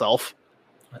restands itself.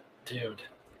 Dude.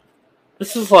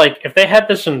 This is like, if they had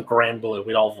this in Grand Blue,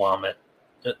 we'd all vomit.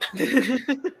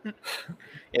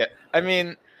 Yeah, I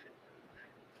mean,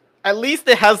 at least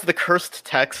it has the cursed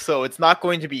text, so it's not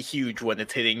going to be huge when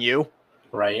it's hitting you.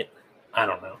 Right? I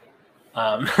don't know.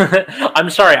 I'm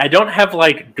sorry, I don't have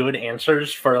like good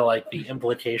answers for like the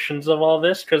implications of all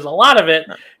this, because a lot of it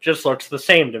just looks the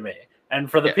same to me. And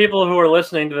for the people who are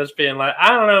listening to this being like,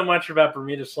 I don't know much about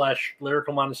Bermuda /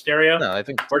 Lyrical Monasterio, no, I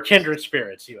think we're kindred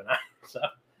spirits, you and I. So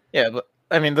yeah, but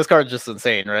I mean, this card's just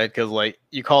insane, right? Because like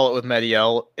you call it with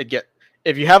Mediel,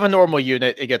 if you have a normal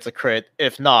unit, it gets a crit.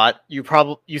 If not, you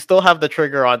still have the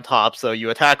trigger on top, so you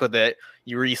attack with it,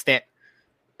 you restand.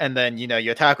 And then, you know,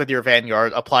 you attack with your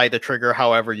Vanguard, apply the trigger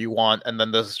however you want, and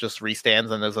then this just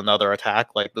restands and there's another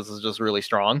attack. Like, this is just really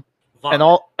strong.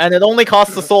 And it only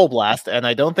costs a Soul Blast, and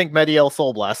I don't think Mediel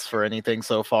Soul Blasts for anything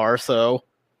so far, so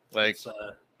like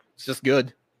it's just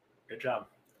good. Good job.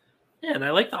 Yeah, and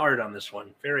I like the art on this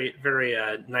one. Very, very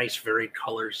nice, varied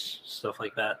colors, stuff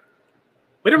like that.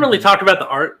 We don't really talk about the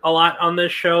art a lot on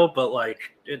this show, but like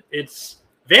it's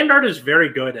Vanguard is very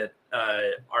good at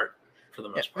art for the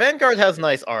most part. Vanguard has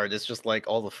nice art. It's just like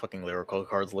all the fucking lyrical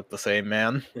cards look the same,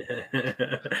 man.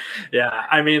 Yeah,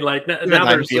 I mean, like now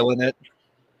I'm feeling it.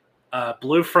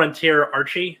 Blue Frontier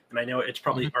Archie, and I know it's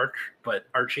probably Arch, but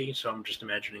Archie, so I'm just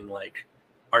imagining like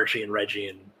Archie and Reggie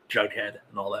and Jughead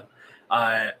and all that.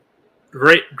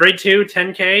 Grade 2,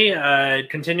 10k,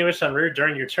 continuous on route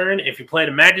during your turn. If you played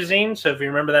a magazine, so if you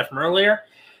remember that from earlier,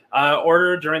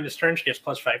 order during this turn, she gets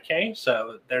plus 5k,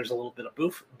 so there's a little bit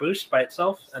of boost by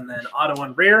itself. And then auto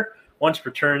on rear, once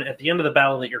per turn, at the end of the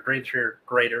battle that your grade 3 or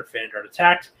greater Vanguard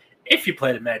attacked. If you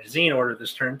played a magazine, order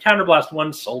this turn, counterblast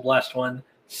 1, soul blast 1,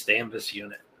 stand this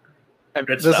unit.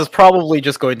 This is probably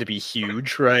just going to be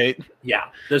huge, right? Yeah,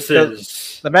 this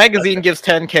is... The magazine gives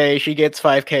 10k, she gets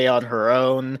 5k on her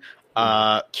own.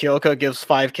 Kyoka gives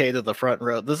 5k to the front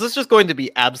row. This is just going to be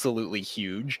absolutely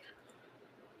huge.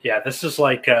 Yeah, this is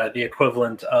like the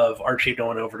equivalent of Archie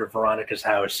going over to Veronica's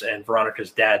house, and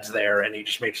Veronica's dad's there, and he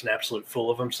just makes an absolute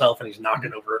fool of himself, and he's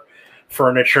knocking over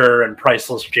furniture and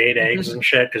priceless jade eggs and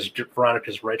shit because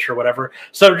Veronica's rich or whatever.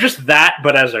 So just that,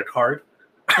 but as a card.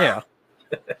 Yeah.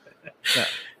 Yeah.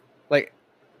 Like,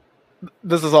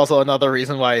 this is also another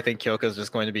reason why I think Kyoka is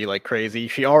just going to be like crazy.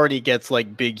 She already gets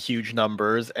like big, huge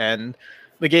numbers, and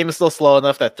the game is still slow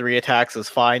enough that 3 attacks is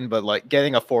fine. But like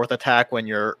getting a 4th attack when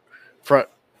your front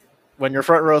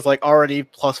row is like already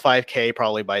plus 5k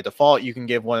probably by default, you can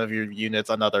give one of your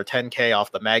units another 10k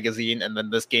off the magazine, and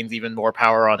then this gains even more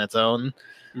power on its own.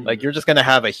 Like you're just gonna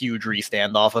have a huge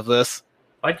restand off of this.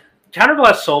 Like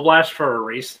Counterblast Soul Blast for a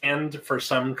restand for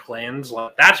some clans,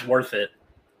 like that's worth it.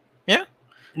 Yeah.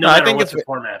 No, I think it's the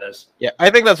format is. Yeah, I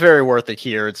think that's very worth it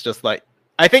here. It's just like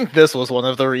I think this was one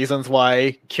of the reasons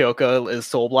why Kyoka is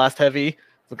Soul Blast heavy,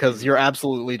 because you're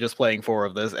absolutely just playing 4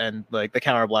 of this, and like the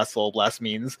Counterblast Soul Blast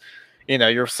means, you know,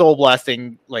 you're Soul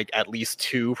Blasting like at least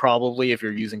 2 probably if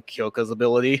you're using Kyoka's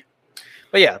ability.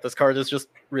 But yeah, this card is just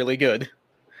really good.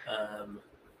 All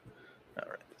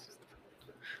right.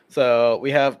 So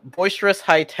we have Boisterous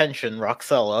High Tension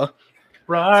Roxella.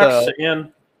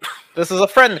 Roxanne. This is a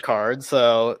friend card,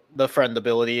 so the friend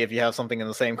ability, if you have something in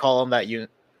the same column, that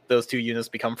those 2 units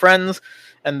become friends.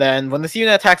 And then when this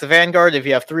unit attacks a Vanguard, if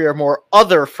you have 3 or more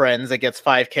other friends, it gets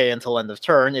 5k until end of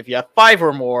turn. If you have 5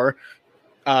 or more,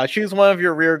 choose one of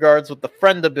your rear guards with the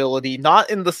friend ability, not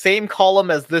in the same column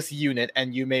as this unit,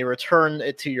 and you may return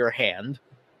it to your hand.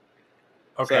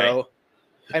 Okay. So,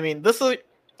 I mean, this is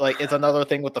like it's another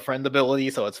thing with the friend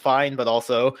ability, so it's fine. But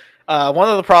also, one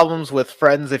of the problems with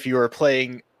friends, if you are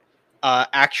playing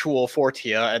actual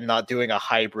Fortia and not doing a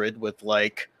hybrid with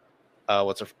like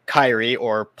Kairi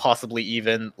or possibly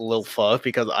even Lilfa,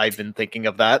 because I've been thinking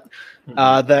of that,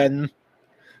 then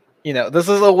you know, this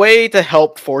is a way to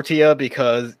help Fortia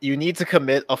because you need to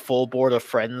commit a full board of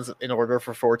friends in order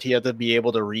for Fortia to be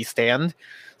able to restand.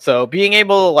 So being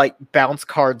able to like bounce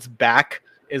cards back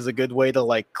is a good way to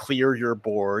like clear your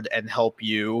board and help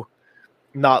you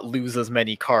not lose as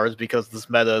many cards because this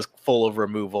meta is full of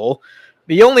removal.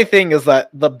 The only thing is that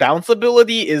the bounce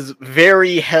ability is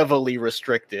very heavily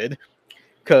restricted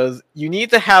because you need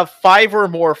to have 5 or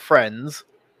more friends,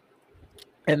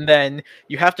 and then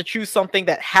you have to choose something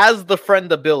that has the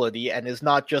friend ability and is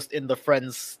not just in the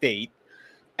friend's state,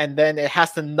 and then it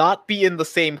has to not be in the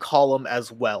same column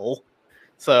as well.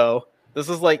 So this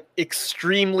is like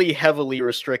extremely heavily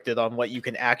restricted on what you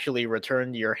can actually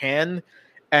return to your hand.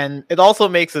 And it also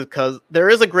makes it because there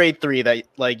is a grade 3 that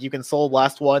like you can Soul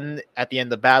Blast 1 at the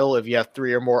end of battle. If you have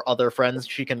 3 or more other friends,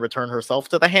 she can return herself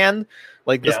to the hand.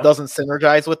 Like this doesn't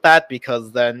synergize with that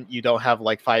because then you don't have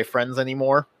like 5 friends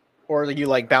anymore. Or you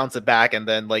like bounce it back and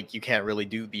then like you can't really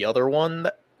do the other one.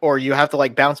 Or you have to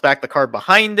like bounce back the card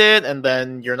behind it and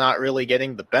then you're not really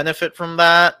getting the benefit from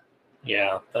that.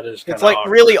 Yeah, that is it's like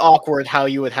awkward. Really awkward how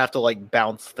you would have to like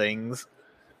bounce things.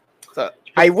 So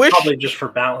I wish probably just for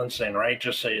balancing, right?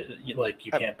 Just say like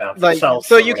you can't bounce like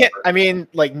so you can't. I mean,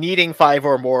 like needing 5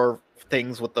 or more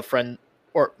things with the friend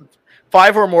or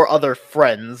 5 or more other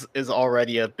friends is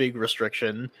already a big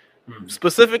restriction.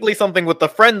 Specifically, something with the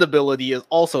friend ability is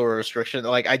also a restriction.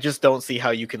 Like I just don't see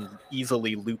how you can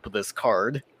easily loop this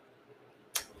card.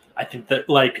 I think that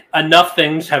like enough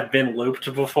things have been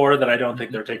looped before that I don't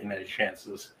think they're taking any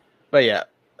chances. But yeah,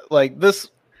 like this.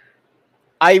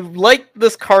 I like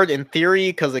this card in theory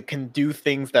because it can do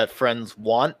things that friends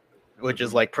want, which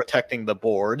is like protecting the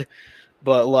board.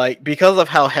 But like because of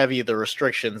how heavy the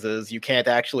restrictions is, you can't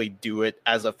actually do it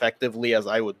as effectively as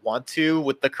I would want to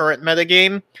with the current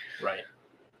metagame. Right.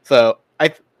 So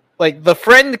I like the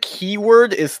friend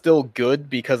keyword is still good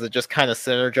because it just kind of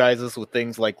synergizes with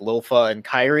things like Lilfa and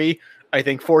Kairi. I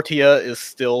think Fortia is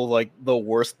still like the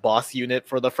worst boss unit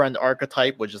for the friend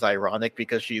archetype, which is ironic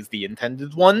because she's the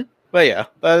intended one. But yeah,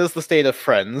 that is the state of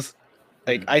friends.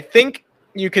 Like I think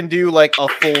you can do like a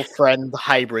full friend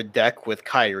hybrid deck with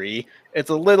Kairi. It's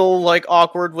a little like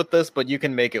awkward with this, but you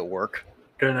can make it work.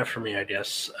 Good enough for me, I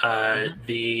guess.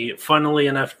 The funnily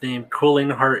enough named Cooling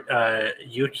Heart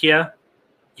Yuika.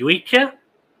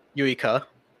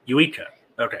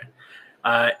 Okay.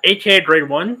 AKA grade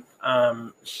 1.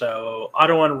 So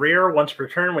auto on rear once per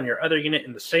turn when your other unit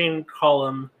in the same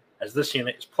column as this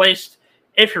unit is placed.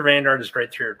 If your Vanguard is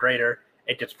grade 3 or greater,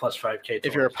 it gets plus 5k.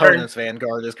 If your opponent's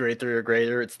Vanguard is grade 3 or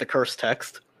greater, it's the curse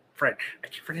text. Frick, I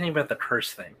keep forgetting about the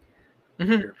curse thing.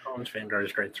 Your opponent's Vanguard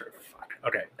is grade 3. Fuck.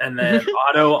 Okay. And then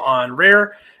auto on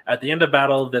rear. At the end of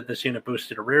battle that this unit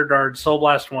boosted a rear guard, Soul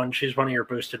Blast 1, choose one of your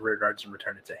boosted rear guards and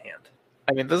return it to hand.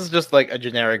 I mean, this is just like a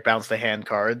generic bounce to hand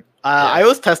card. I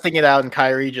was testing it out in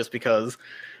Kairi just because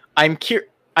I'm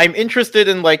interested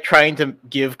in like trying to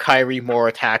give Kairi more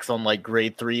attacks on like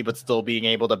grade 3, but still being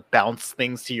able to bounce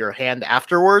things to your hand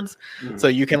afterwards, so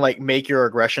you can like make your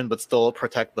aggression but still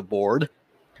protect the board.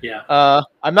 Yeah.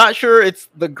 I'm not sure it's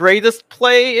the greatest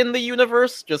play in the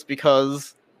universe, just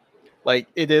because like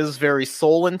it is very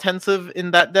soul intensive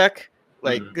in that deck.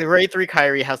 Like grade 3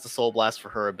 Kairi has the Soul Blast for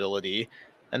her ability,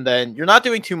 and then you're not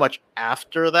doing too much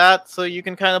after that, so you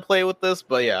can kind of play with this.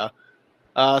 But yeah,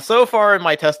 so far in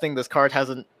my testing, this card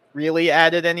hasn't really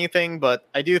added anything, but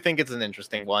I do think it's an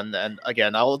interesting one. And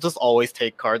again, I'll just always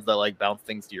take cards that like bounce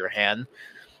things to your hand.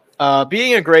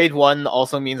 Being a grade 1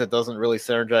 also means it doesn't really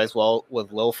synergize well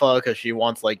with Lilfa because she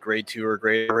wants like grade 2 or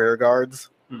greater rear guards.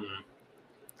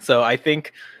 So I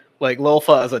think like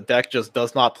Lilfa as a deck just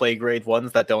does not play grade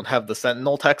 1s that don't have the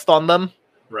Sentinel text on them.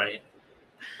 Right.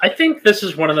 I think this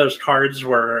is one of those cards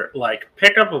where like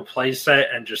pick up a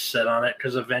playset and just sit on it,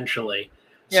 because eventually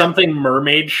something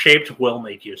mermaid shaped will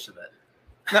make use of it.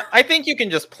 Now, I think you can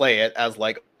just play it as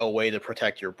like a way to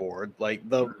protect your board. Like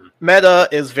the meta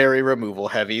is very removal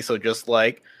heavy, so just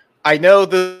like I know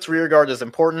this rear guard is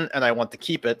important and I want to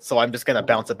keep it, so I'm just gonna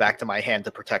bounce it back to my hand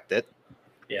to protect it.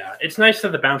 Yeah, it's nice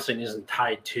that the bouncing isn't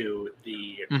tied to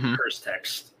the curse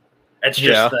text. It's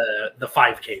just the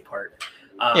 5k part.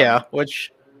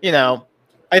 Which, you know,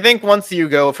 I think once you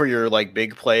go for your like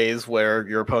big plays where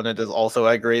your opponent is also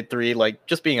at grade 3, like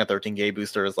just being a 13k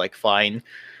booster is like fine.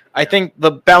 I think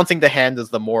the bouncing to hand is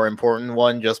the more important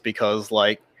one, just because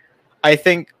like I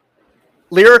think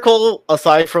Lyrical,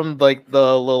 aside from like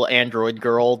the little android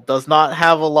girl, does not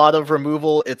have a lot of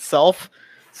removal itself.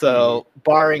 So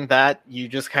barring that, you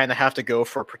just kind of have to go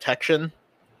for protection.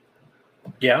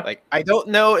 Yeah. Like I don't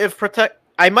know if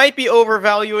I might be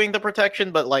overvaluing the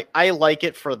protection, but like I like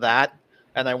it for that,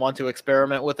 and I want to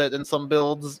experiment with it in some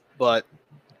builds, but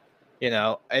you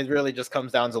know, it really just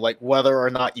comes down to like whether or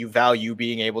not you value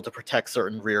being able to protect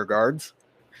certain rear guards.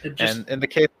 And in the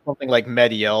case of something like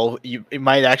Mediel, it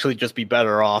might actually just be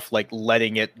better off like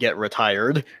letting it get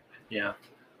retired. Yeah.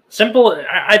 Simple.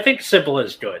 I think simple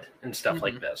is good and stuff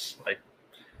like this. Like,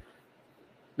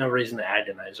 no reason to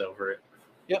agonize over it.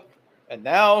 Yep. And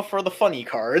now for the funny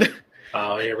card.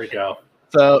 Oh, here we go.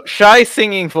 So, Shy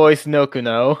Singing Voice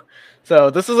Nokuno. So,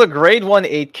 this is a grade 1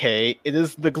 8k. It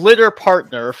is the glitter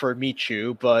partner for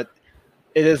Michu, but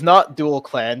it is not dual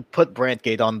clan. Put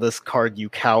Brantgate on this card, you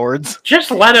cowards. Just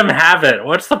let him have it.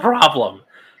 What's the problem?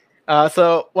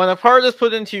 So, when a card is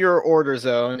put into your order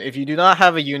zone, if you do not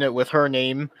have a unit with her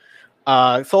name,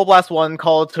 Soul Blast 1,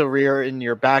 call it to rear in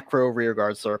your back row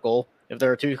rearguard circle. If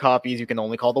there are 2 copies, you can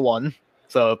only call the 1.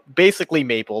 So, basically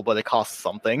Maple, but it costs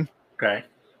something. Okay.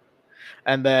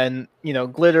 And then, you know,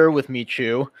 Glitter with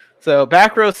Michu. So,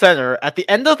 back row center, at the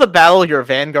end of the battle your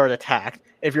Vanguard attacked,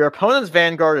 if your opponent's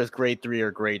Vanguard is grade 3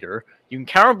 or greater, you can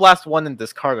counterblast 1 and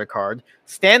discard a card,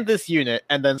 stand this unit,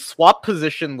 and then swap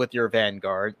position with your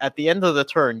Vanguard. At the end of the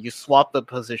turn, you swap the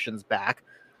positions back.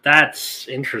 That's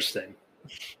interesting.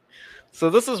 So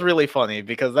this is really funny,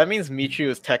 because that means Michu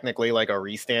is technically like a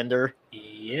restander.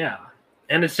 Yeah.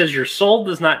 And it says your soul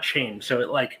does not change, so it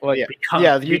like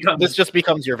this just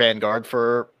becomes your Vanguard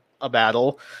for a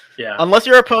battle. Yeah. Unless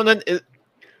your opponent is...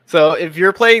 So if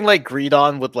you're playing like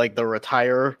Greedon with like the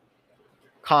retire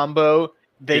combo,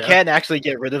 they can't actually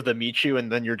get rid of the Michu, and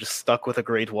then you're just stuck with a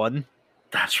grade 1.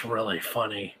 That's really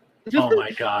funny. Oh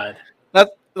my god.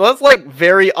 That's like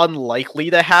very unlikely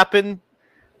to happen.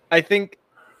 I think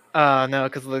No,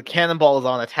 because the cannonball is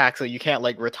on attack, so you can't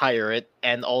like retire it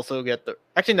and also get the.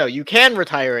 Actually, no, you can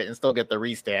retire it and still get the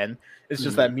restand. It's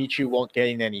just that Michu won't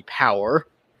gain any power.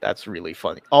 That's really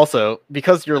funny. Also,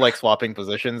 because you're like swapping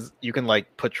positions, you can like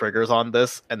put triggers on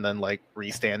this and then like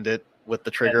restand it with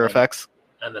the trigger effects,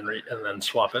 and then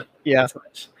swap it. Yeah.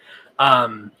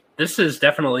 Nice. This is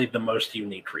definitely the most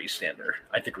unique restander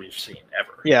I think we've seen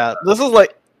ever. Yeah, this is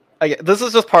like, this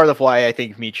is just part of why I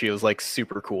think Michu is like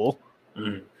super cool.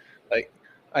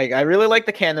 I really like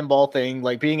the cannonball thing,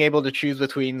 like being able to choose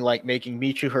between like making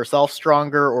Michu herself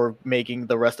stronger or making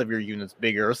the rest of your units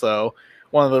bigger. So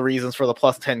one of the reasons for the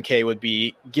plus 10k would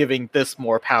be giving this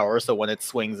more power, so when it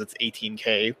swings, it's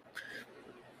 18k.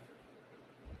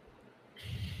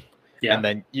 Yeah. And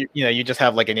then you just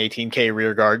have like an 18k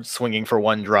rear guard swinging for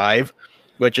one drive,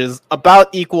 which is about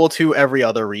equal to every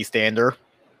other restander.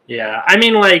 Yeah, I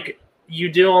mean, like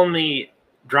you do only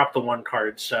drop the one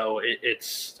card, so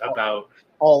it's about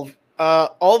all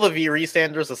the V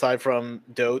restanders aside from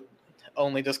Dote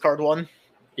only discard one.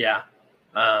 Yeah,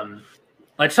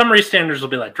 like some restanders will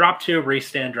be like drop 2,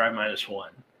 restand, drive -1.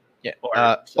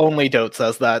 Yeah, only Dote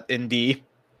says that in D.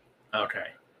 Okay.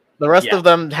 The rest of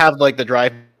them have like the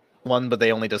drive 1, but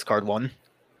they only discard 1.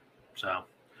 So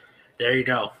there you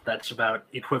go. That's about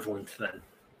equivalent then.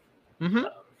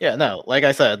 Yeah, no, like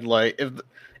I said, like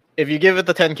if you give it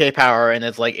the 10k power and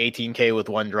it's like 18k with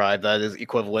one drive, that is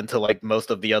equivalent to like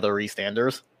most of the other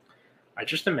restanders. I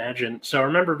just imagine. So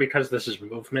remember, because this is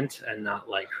movement and not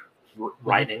like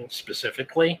riding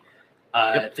specifically,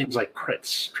 things like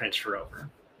crits transfer over.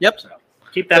 Yep. So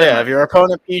keep that in mind. If your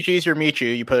opponent PGs your Michu,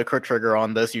 you put a crit trigger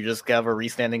on this, you just have a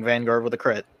restanding Vanguard with a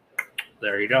crit.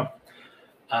 There you go.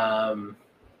 All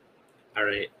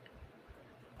right.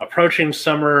 Approaching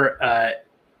summer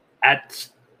at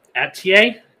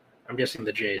TA. I'm guessing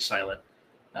the J is silent.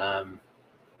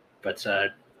 But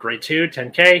grade 2,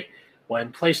 10k.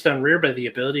 When placed on rear by the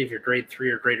ability of your grade 3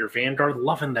 or greater Vanguard,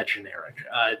 loving that generic.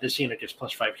 This unit gets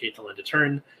plus 5k till end of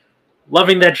turn.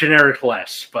 Loving that generic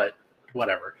less, but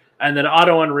whatever. And then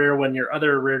auto on rear, when your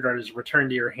other rear guard is returned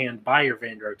to your hand by your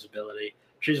Vanguard's ability,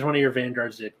 choose one of your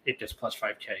Vanguards, it gets plus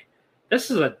 5k.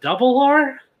 This is a double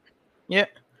R? Yeah.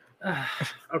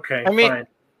 Okay, I mean, fine.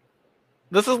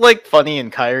 This is like funny in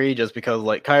Kairi just because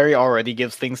like Kairi already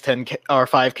gives things 10k or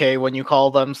 5k when you call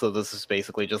them, so this is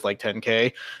basically just like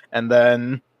 10k and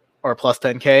then or plus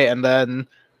 10k, and then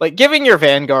like giving your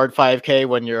Vanguard 5k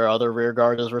when your other rear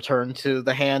guard is returned to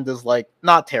the hand is like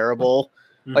not terrible.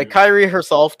 Like Kairi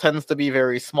herself tends to be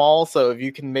very small, so if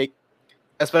you can make,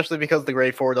 especially because the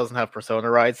grade 4 doesn't have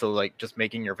Persona Ride, so like just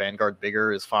making your Vanguard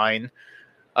bigger is fine.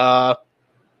 I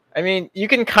mean, you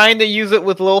can kind of use it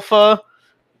with Lilfa.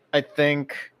 I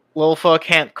think Lilfa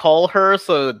can't call her,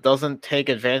 so it doesn't take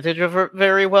advantage of her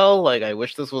very well. Like, I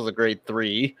wish this was a grade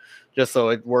 3, just so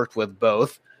it worked with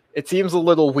both. It seems a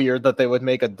little weird that they would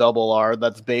make a double R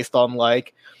that's based on,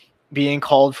 like, being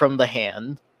called from the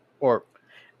hand. Or,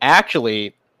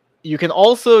 actually, you can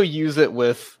also use it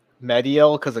with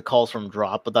Mediel, because it calls from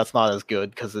drop, but that's not as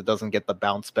good, because it doesn't get the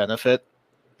bounce benefit.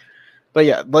 But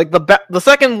yeah, like, the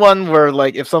second one where,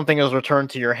 like, if something is returned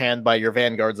to your hand by your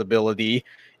Vanguard's ability,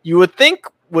 you would think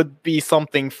would be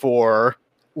something for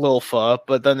Lilfa,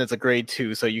 but then it's a grade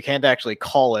 2, so you can't actually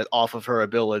call it off of her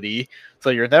ability. So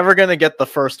you're never going to get the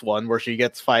first one where she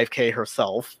gets 5k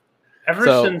herself.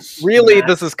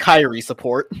 This is Kairi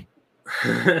support.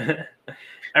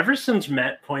 Ever since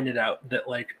Matt pointed out that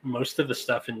like most of the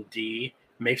stuff in D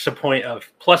makes a point of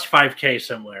plus 5k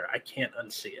somewhere, I can't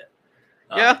unsee it.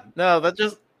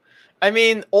 I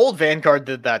mean, old Vanguard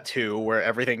did that too, where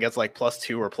everything gets like plus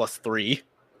 2 or plus 3.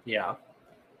 Yeah.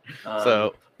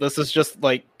 So this is just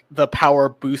like the power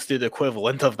boosted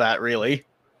equivalent of that, really.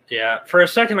 Yeah. For a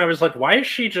second, I was like, why is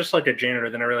she just like a janitor?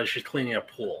 Then I realized she's cleaning a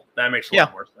pool. That makes a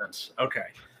lot more sense. Okay.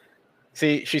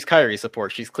 See, she's Kairi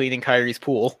support. She's cleaning Kairi's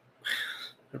pool.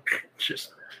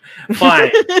 Just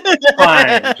fine.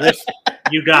 Fine. Just,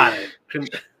 you got it.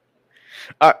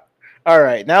 All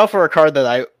right. Now for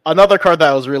another card that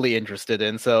I was really interested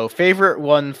in. So favorite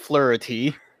one,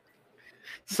 Fluidity.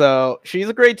 So she's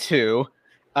a grade 2.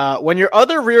 When your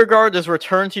other rear guard is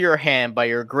returned to your hand by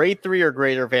your grade 3 or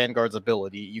greater Vanguard's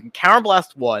ability, you can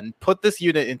counterblast 1, put this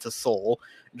unit into Soul,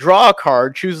 draw a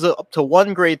card, choose up to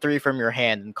 1 grade 3 from your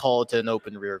hand, and call it to an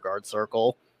open rear guard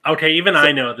circle. Okay, even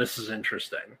I know this is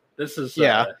interesting. This is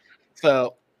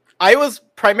So I was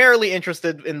primarily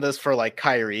interested in this for like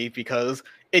Kairi because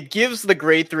it gives the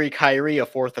grade 3 Kairi a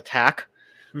 4th attack.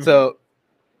 So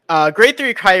grade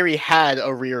 3 Kairi had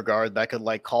a rear guard that could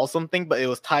like call something, but it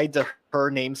was tied to her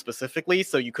name specifically,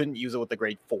 so you couldn't use it with the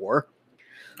grade 4.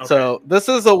 Okay. So this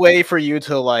is a way for you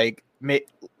to like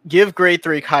give grade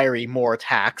 3 Kyrie more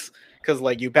attacks, because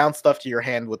like you bounce stuff to your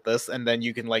hand with this, and then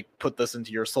you can like put this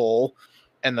into your soul,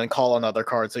 and then call another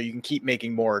card, so you can keep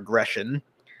making more aggression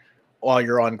while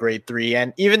you're on grade 3.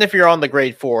 And even if you're on the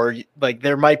grade 4, like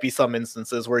there might be some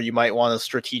instances where you might want to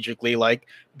strategically like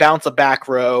bounce a back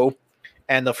row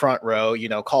and the front row, you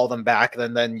know, call them back,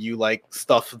 and then you like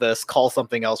stuff this, call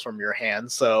something else from your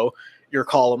hand, so your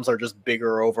columns are just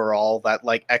bigger overall. That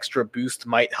like extra boost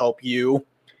might help you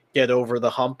get over the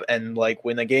hump and like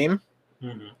win a game.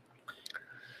 Mm-hmm.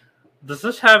 Does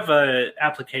this have a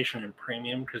application in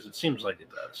premium? Because it seems like it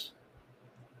does.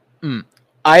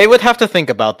 I would have to think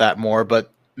about that more,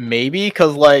 but maybe,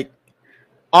 because like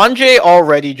Anjay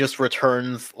already just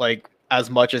returns like as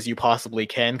much as you possibly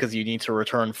can, because you need to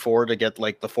return 4 to get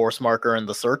like the force marker and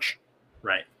the search.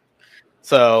 Right.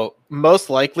 So most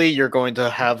likely you're going to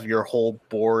have your whole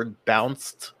board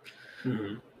bounced.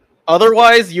 Mm-hmm.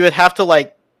 Otherwise, you would have to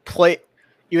like play.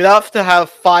 You would have to have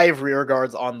 5 rear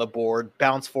guards on the board,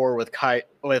 bounce 4 with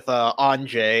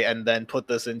Anjay, and then put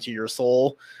this into your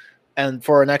soul. And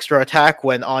for an extra attack,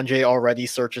 when Anjay already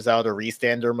searches out a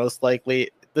restander, most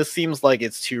likely, this seems like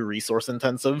it's too resource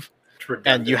intensive,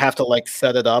 and you have to like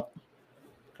set it up.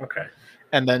 Okay.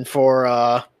 And then for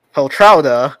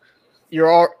Heltrauda,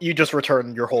 you just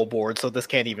return your whole board, so this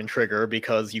can't even trigger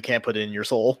because you can't put it in your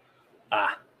soul.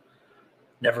 Ah,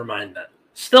 never mind that.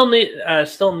 Still neat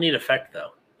effect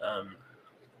though.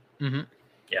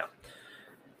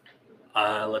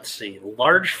 Yeah. Let's see.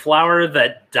 Large flower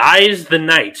that dies the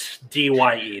night.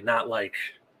 DYE, not like,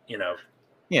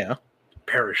 Yeah.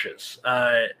 perishes.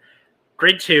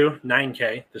 Grade 2,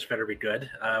 9k. This better be good.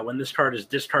 When this card is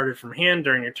discarded from hand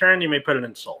during your turn, you may put it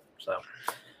in soul. So,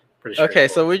 pretty okay,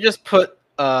 so we just put,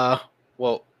 oh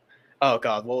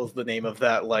god, what was the name of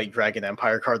that, like, Dragon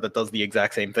Empire card that does the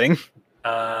exact same thing?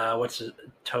 What's it?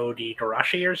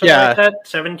 Togedarashi or something like that?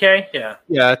 7k? Yeah.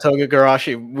 Yeah,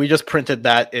 Togedarashi. We just printed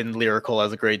that in Lyrical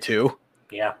as a grade 2.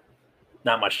 Yeah.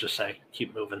 Not much to say.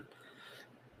 Keep moving.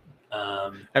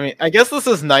 I mean, I guess this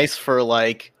is nice for,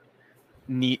 like,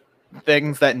 neat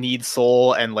things that need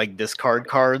soul and, like, discard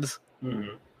cards.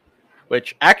 Mm-hmm.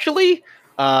 Which, actually,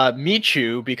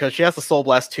 Michu, because she has the Soul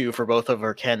Blast 2 for both of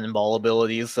her Cannonball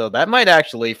abilities, so that might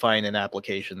actually find an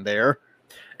application there.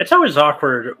 It's always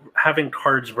awkward having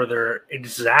cards where their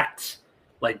exact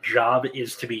like job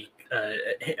is to be,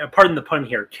 pardon the pun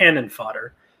here, cannon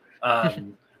fodder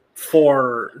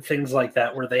for things like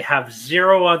that, where they have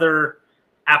zero other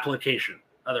application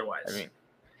otherwise.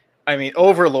 I mean,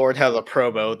 Overlord has a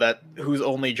promo whose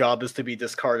only job is to be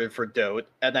discarded for Dote,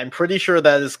 and I'm pretty sure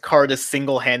that his card is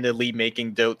single-handedly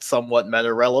making Dote somewhat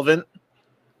meta relevant.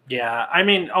 Yeah, I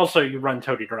mean, also you run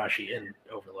Togedarashi in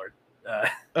Overlord.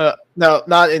 No,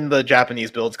 not in the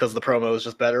Japanese builds, because the promo is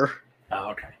just better.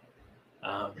 Oh, okay.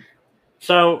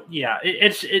 So yeah,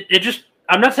 it just.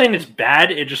 I'm not saying it's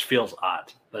bad. It just feels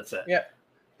odd. That's it. Yeah,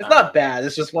 it's not bad.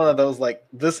 It's just one of those like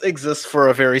this exists for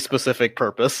a very specific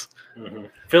purpose. Mm-hmm.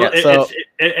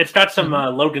 It's got some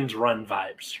Logan's Run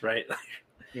vibes, right?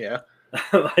 Yeah.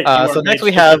 Like so next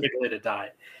we have to die.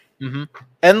 Mm-hmm.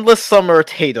 Endless Summer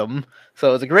Tatum.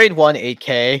 So it's a grade 1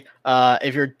 8k.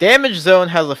 If your damage zone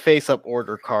has a face-up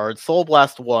order card, Soul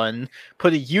Blast 1,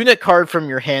 put a unit card from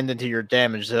your hand into your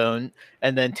damage zone,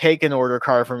 and then take an order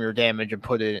card from your damage and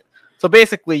put it. So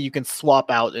basically, you can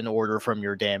swap out an order from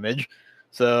your damage.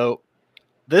 So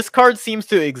this card seems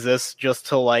to exist just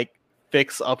to like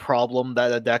fix a problem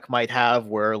that a deck might have,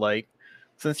 where like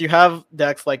since you have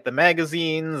decks like the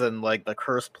magazines and like the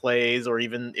curse plays, or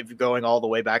even if you're going all the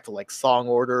way back to like song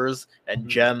orders and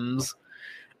gems,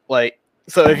 like,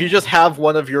 so if you just have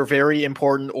one of your very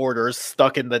important orders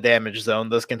stuck in the damage zone,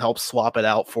 this can help swap it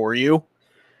out for you.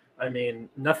 I mean,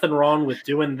 nothing wrong with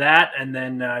doing that and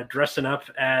then dressing up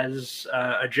as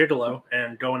a gigolo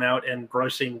and going out and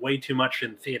grossing way too much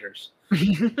in theaters.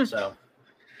 So,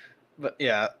 but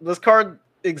yeah, this card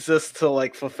exists to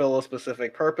like fulfill a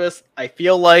specific purpose. I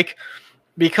feel like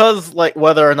because like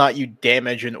whether or not you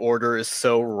damage an order is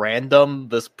so random,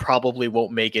 this probably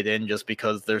won't make it in just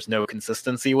because there's no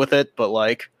consistency with it, but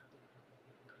like,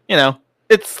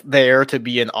 it's there to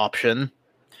be an option.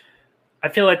 I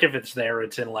feel like if it's there,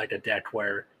 it's in like a deck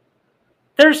where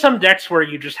there's some decks where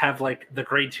you just have like the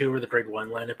grade 2 or the grade 1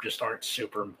 lineup just aren't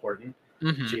super important.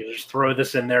 Mm-hmm. So you just throw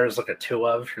this in there as like a 2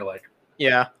 of, you're like,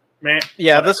 yeah. Man,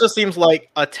 yeah, whatever. This just seems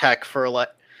like a tech for like,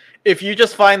 if you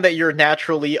just find that you're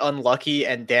naturally unlucky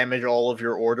and damage all of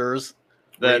your orders,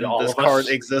 then this card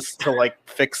exists to like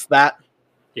fix that.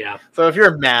 Yeah. So if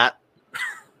you're Matt,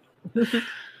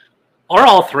 or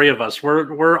all three of us,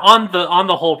 we're on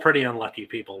the whole pretty unlucky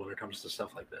people when it comes to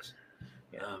stuff like this.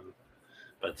 Yeah.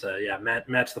 But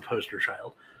Matt's the poster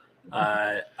child.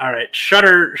 All right,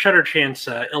 Shutter Chance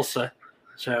Ilsa.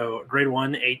 So grade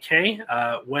 1,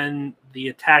 8K. When the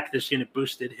attack this unit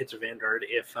boosted hits a Vanguard,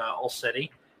 if Ulceti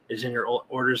is in your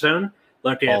order zone,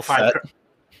 look All at 5. set.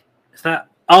 Is that?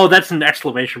 Oh, that's an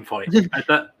exclamation point. I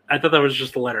thought that was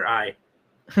just the letter I.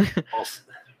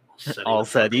 All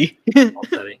seti.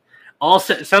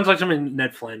 Sounds like something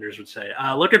Ned Flanders would say.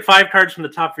 Look at 5 cards from the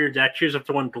top of your deck. Choose up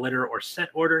to 1 glitter or set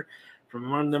order. From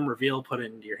among them, reveal, put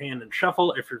it into your hand, and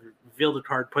shuffle. If you reveal the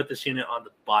card, put this unit on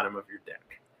the bottom of your deck.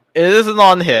 It is an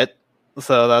on hit,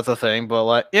 so that's a thing. But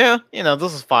like, yeah,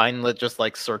 this is fine. It just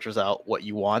like searches out what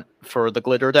you want for the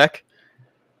glitter deck.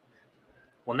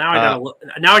 Well, now I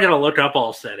gotta look up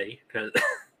Ulceti because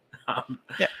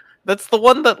yeah, that's the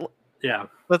one that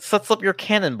sets up your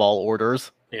cannonball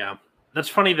orders. Yeah, that's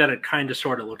funny that it kind of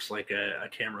sort of looks like a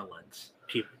camera lens.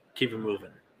 Keep it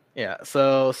moving. Yeah.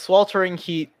 So sweltering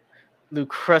heat,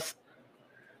 Lucretia.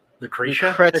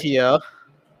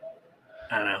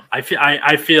 I don't know.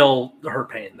 I feel her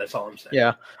pain. That's all I'm saying.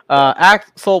 Yeah.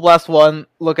 Act Soul Blast 1.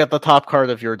 Look at the top card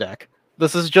of your deck.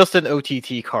 This is just an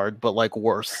OTT card, but like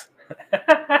worse.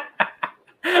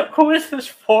 Who is this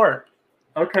for?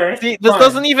 Okay. See, this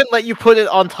doesn't even let you put it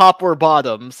on top or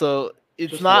bottom, so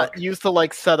it's just not used to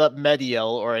like set up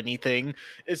Mediel or anything.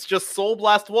 It's just Soul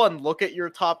Blast 1. Look at your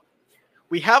top.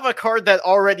 We have a card that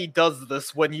already does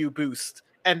this when you boost,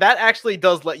 and that actually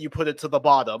does let you put it to the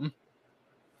bottom.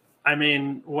 I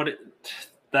mean,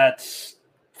 that's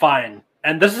fine.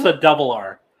 And this is a double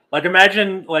R. Like,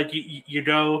 imagine, like, you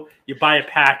go, you buy a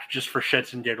pack just for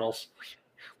shits and giggles.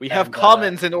 We have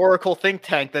commons in Oracle Think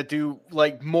Tank that do,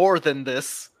 like, more than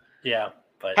this. Yeah,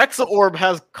 but... Hexaorb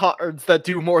has cards that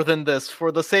do more than this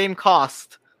for the same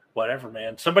cost. Whatever,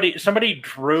 man. Somebody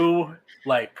drew,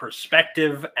 like,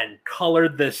 perspective and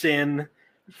colored this in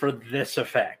for this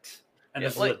effect. And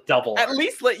this is a double R. At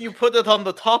least let you put it on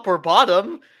the top or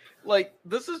bottom. Like,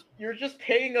 you're just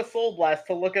paying a Soul Blast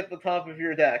to look at the top of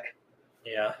your deck.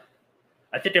 Yeah.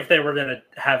 I think if they were going to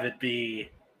have it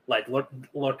be, like,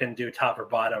 look and do top or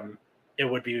bottom, it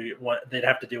would be they'd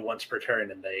have to do once per turn,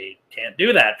 and they can't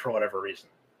do that for whatever reason.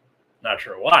 Not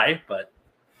sure why, but...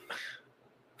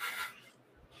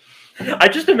 I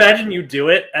just imagine you do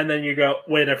it, and then you go,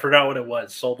 wait, I forgot what it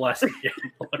was. Soul Blast again.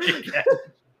 Look again.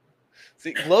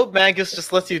 See, Globe Magus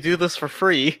just lets you do this for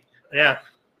free. Yeah.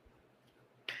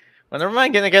 When am I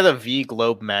going to get a V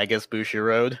Globe Magus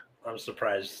Bushiroad? I'm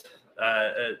surprised.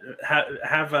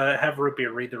 Have Rupee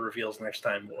read the reveals next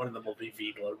time. One of them will be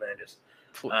V Globe Magus.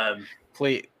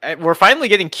 Please. We're finally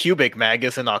getting Cubic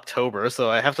Magus in October, so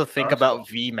I have to think about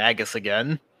V Magus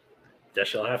again.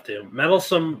 Yes, you'll have to.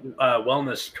 Meddlesome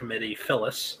Wellness Committee,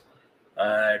 Phyllis.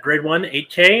 Grade 1,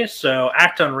 8K. So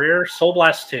act on rear, Soul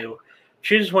Blast 2.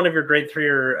 Choose one of your grade 3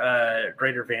 or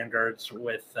greater vanguards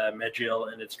with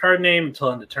Megiel in its card name.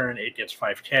 Until end of turn, it gets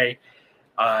 5K.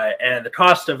 And the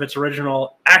cost of its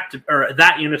original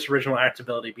that unit's original act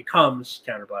ability becomes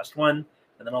Counterblast 1.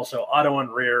 And then also auto on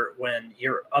rear when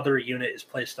your other unit is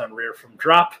placed on rear from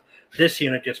drop. This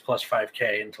unit gets plus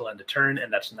 5K until end of turn,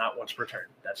 and that's not once per turn.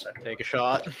 That's second. Take a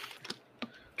shot.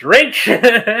 Drink!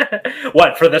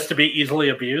 What, for this to be easily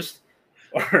abused?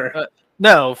 Or...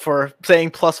 No, for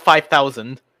saying plus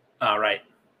 5,000. Oh, right.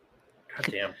 God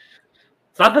damn.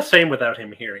 It's not the same without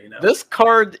him here, you know? This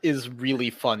card is really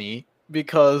funny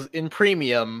because in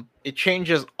Premium, it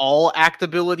changes all act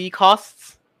ability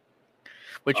costs.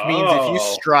 Which means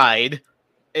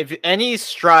if any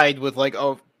stride with like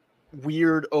a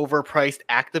weird overpriced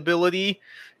act ability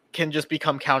can just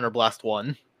become Counterblast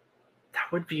 1.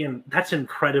 That's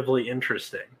incredibly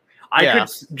interesting. I could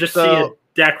just see a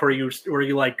deck where you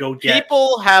like go get.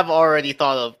 People have already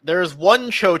thought of. There's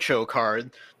one Cho-Cho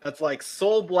card that's like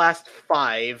Soul Blast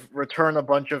 5, return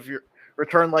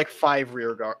like 5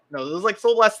 rear guard. No, there's like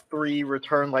Soul Blast 3,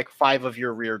 return like 5 of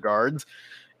your rear guards,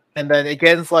 and then it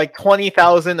gets like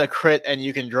 20,000 a crit, and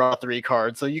you can draw 3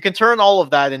 cards. So you can turn all of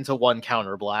that into one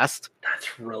Counterblast.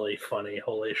 That's really funny.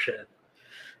 Holy shit!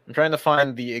 I'm trying to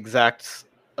find the exact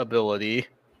ability.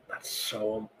 That's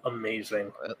so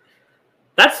amazing.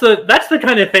 That's the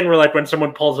kind of thing where like when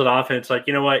someone pulls it off and it's like,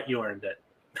 you know what, you earned it.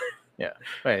 Yeah.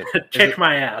 Wait. Kick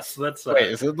my ass. Wait,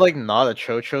 is it like not a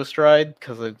Cho-Cho stride?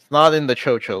 Because it's not in the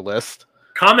Cho-Cho list.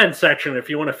 Comment section if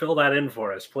you want to fill that in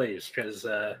for us, please. Because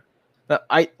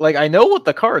I know what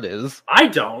the card is. I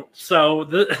don't. So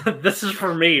this is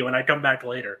for me when I come back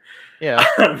later. Yeah.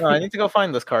 No, I need to go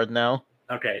find this card now.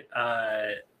 Okay.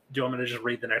 Do you want me to just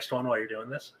read the next one while you're doing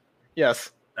this?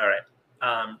 Yes. All right.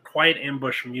 Quiet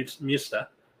Ambush Musta.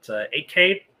 It's a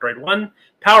 8K, grade 1.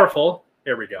 Powerful.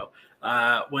 Here we go.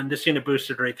 When this unit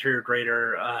boosted grade 3 or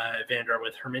greater, Vanguard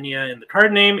with Herminia in the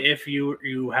card name. If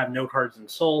you have no cards in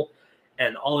Soul,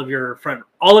 and all of your front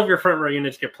row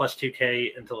units get plus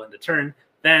 2k until end of turn,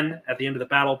 then at the end of the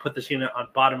battle, put this unit on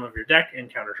bottom of your deck and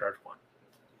countercharge 1.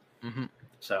 Mm-hmm.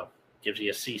 So gives you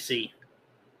a CC.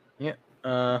 Yeah.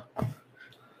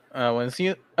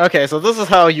 Okay, so this is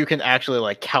how you can actually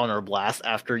like counterblast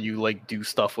after you like do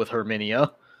stuff with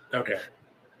Herminia. Okay.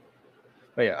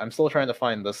 But yeah, I'm still trying to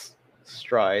find this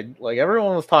stride. Like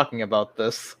everyone was talking about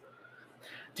this.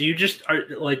 Do you just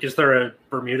is there a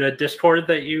Bermuda Discord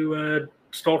that you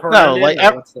stole her? No,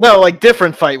 like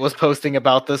different fight was posting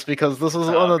about this because this was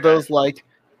one of those like.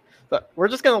 We're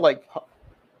just gonna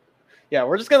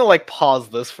pause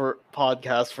this for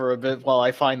podcast for a bit while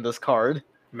I find this card.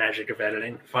 Magic of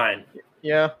editing. Fine.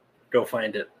 Yeah. Go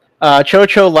find it.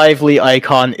 Chocho Lively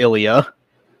Icon Ilya.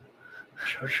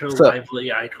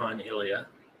 Lively Icon Ilya.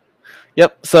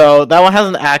 Yep, so that one has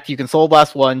an act. You can Soul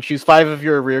Blast 1, choose 5 of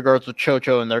your rear guards with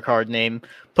Chocho in their card name,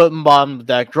 put them bottom of the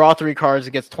deck, draw 3 cards,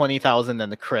 it gets 20,000 and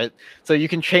the crit. So you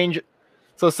can change.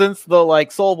 So since the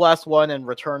like Soul Blast 1 and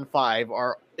Return 5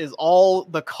 is all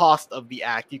the cost of the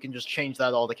act, you can just change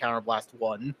that all to Counterblast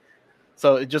 1.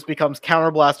 So it just becomes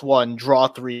Counterblast 1, draw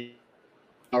 3,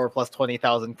 power plus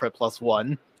 20,000, crit plus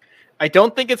 1. I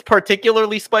don't think it's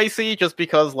particularly spicy, just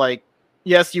because like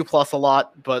yes, you plus a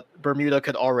lot, but Bermuda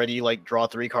could already like draw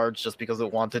 3 cards just because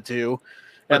it wanted to,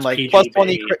 and like plus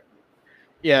 20.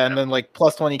 Yeah, and then like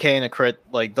plus 20k and a crit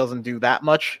like doesn't do that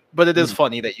much, but it is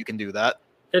funny that you can do that.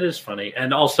 It is funny,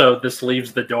 and also this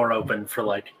leaves the door open for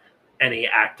like any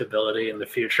act ability in the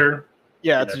future.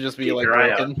 Yeah, to just be like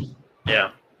broken. Yeah.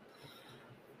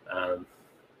 All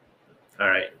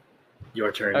right,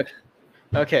 your turn.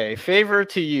 Okay, favor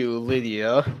to you,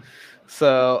 Lydia.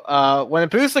 So, when it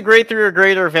boosts a grade 3 or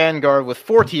greater Vanguard with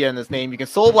 40 in its name, you can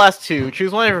Soul Blast 2,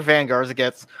 choose one of your Vanguards, it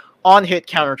gets on hit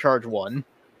countercharge 1.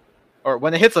 Or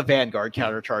when it hits a Vanguard,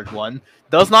 countercharge 1.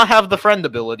 Does not have the friend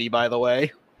ability, by the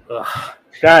way. Ugh.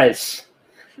 Guys,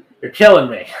 you're killing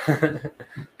me.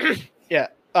 Yeah.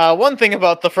 One thing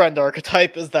about the friend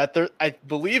archetype is that I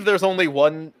believe there's only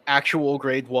one actual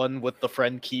grade 1 with the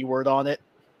friend keyword on it.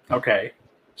 Okay.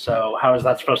 So how is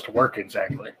that supposed to work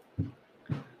exactly?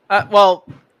 Well,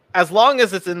 as long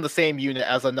as it's in the same unit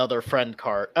as another friend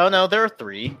card. Oh no, there are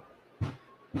 3.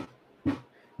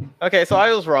 Okay, so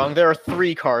I was wrong. There are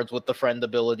 3 cards with the friend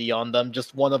ability on them.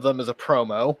 Just one of them is a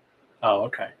promo. Oh,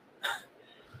 okay.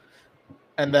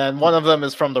 And then one of them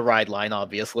is from the ride line,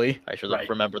 obviously. I should have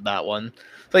remembered that one.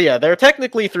 So yeah, there are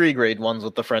technically 3 grade 1s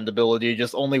with the friend ability,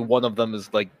 just only one of them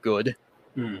is like good.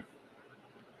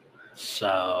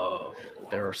 So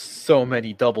there are so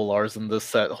many double R's in this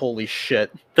set. Holy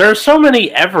shit. There are so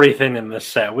many everything in this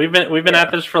set. We've been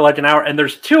at this for like an hour, and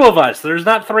there's 2 of us. There's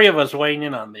not 3 of us weighing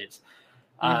in on these.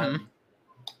 All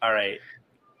right.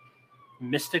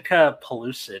 Mystica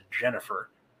Pellucid, Jennifer.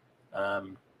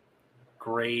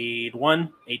 Grade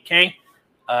 1, 8k.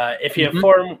 If you have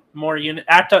 4 more units,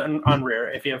 act on rear.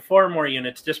 If you have 4 more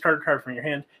units, discard a card from your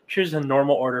hand, choose a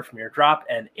normal order from your drop,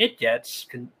 and it gets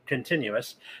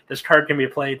continuous. This card can be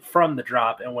played from the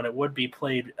drop, and when it would be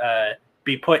played,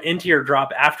 be put into your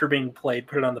drop after being played,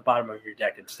 put it on the bottom of your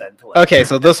deck instead. Okay,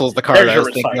 so this was the card I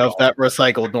was thinking of that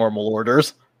recycled normal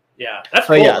orders. Yeah, that's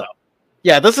cool, though.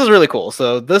 Yeah, this is really cool.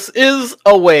 So this is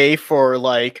a way for,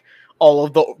 like, all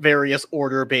of the various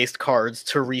order-based cards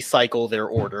to recycle their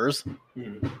orders.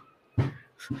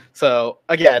 So,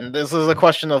 again, this is a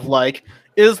question of, like,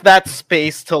 is that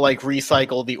space to, like,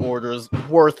 recycle the orders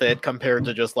worth it compared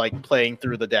to just, like, playing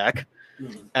through the deck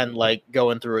and, like,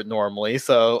 going through it normally?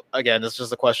 So, again, it's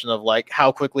just a question of, like,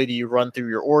 how quickly do you run through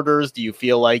your orders? Do you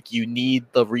feel like you need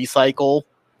the recycle?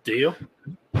 Do you?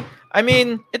 I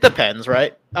mean, it depends,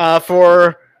 right?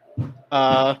 For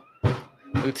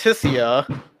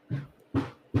Lutetia,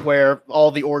 where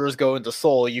all the orders go into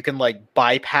Soul, you can like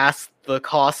bypass the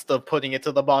cost of putting it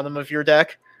to the bottom of your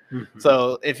deck.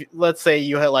 So if let's say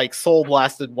you had like Soul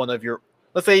Blasted one of your,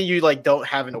 let's say you like don't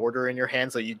have an order in your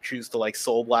hand, so you choose to like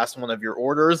Soul Blast one of your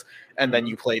orders, and then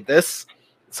you play this,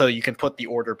 so you can put the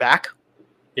order back.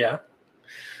 Yeah,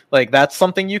 like that's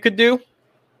something you could do.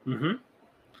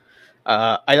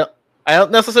 I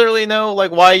don't necessarily know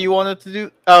like why you wanted to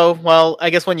do. Oh, well, I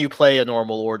guess when you play a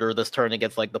normal order this turn, it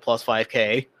gets like the plus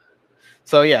 5k.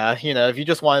 So yeah, you know, if you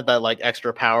just wanted that like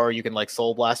extra power, you can like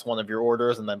Soul Blast one of your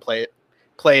orders and then play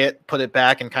it, put it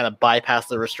back, and kind of bypass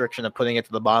the restriction of putting it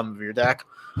to the bottom of your deck.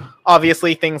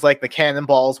 Obviously, things like the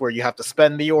cannonballs where you have to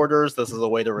spend the orders, this is a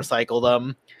way to recycle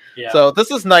them. Yeah. So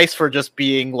this is nice for just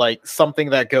being like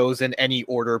something that goes in any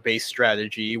order-based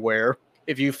strategy where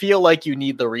if you feel like you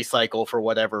need the recycle for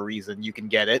whatever reason, you can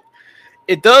get it.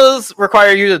 It does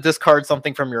require you to discard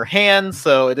something from your hand,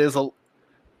 so it is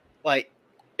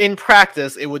in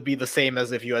practice, it would be the same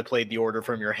as if you had played the order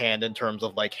from your hand in terms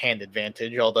of like hand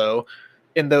advantage, although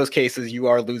in those cases you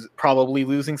are probably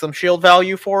losing some shield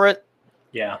value for it.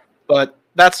 Yeah. But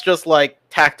that's just like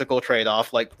tactical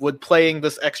trade-off. Like, would playing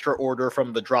this extra order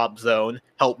from the drop zone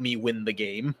help me win the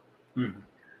game? Mm-hmm.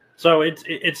 So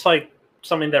it's like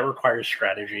something that requires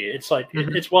strategy. It's like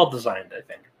it's well designed, I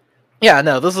think. Yeah,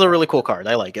 no, this is a really cool card.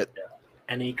 I like it. Yeah.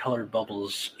 Any colored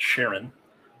bubbles, Sharon.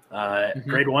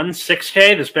 Grade 1,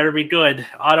 6K. This better be good.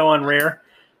 Auto on rare.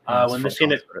 When this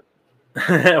unit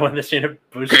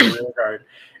boosts a real card,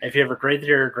 if you have a grade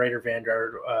 3 or greater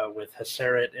Vanguard with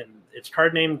Heseret in its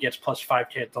card name, gets plus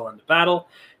 5K until end of battle.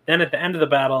 Then at the end of the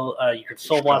battle, you can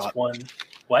Soul Blast 1.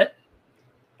 What?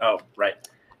 Oh, right.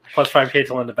 Plus 5K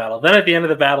till end of battle. Then at the end of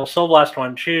the battle, Soul Blast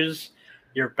 1. Choose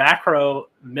your back row,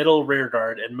 middle rear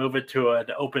guard, and move it to an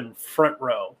open front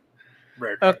row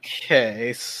rear guard.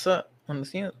 Okay, so let me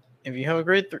see it. If you have a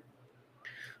grade 3.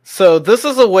 So this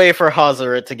is a way for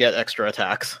Hazoret to get extra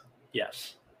attacks.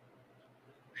 Yes.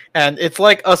 And it's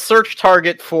like a search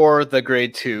target for the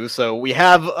grade 2. So we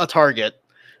have a target.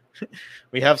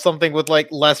 We have something with like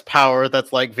less power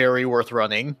that's like very worth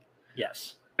running.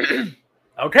 Yes.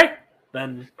 Okay.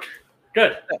 Then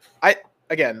good.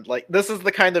 Again, like this is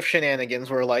the kind of shenanigans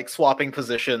where like swapping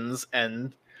positions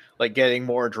and like getting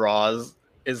more draws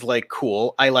is like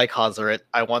cool. I like Hazoret.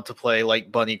 I want to play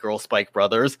like Bunny Girl Spike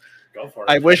Brothers. Go for it.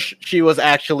 I wish she was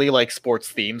actually like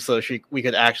sports themed, so we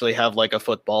could actually have like a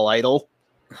football idol.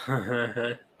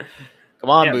 Come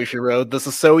on, Bushiroad. This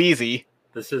is so easy.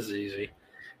 This is easy.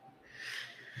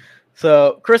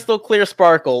 So Crystal Clear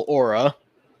Sparkle Aura.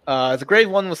 It's a grade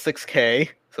 1 with 6K,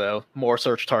 so more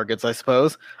search targets, I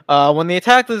suppose. When the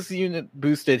attack this unit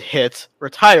boosted hits,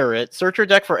 retire it, search your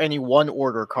deck for any one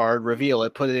order card, reveal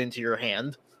it, put it into your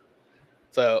hand.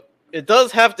 So it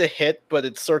does have to hit, but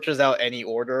it searches out any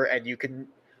order, and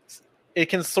it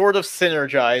can sort of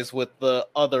synergize with the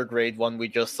other grade 1 we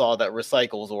just saw that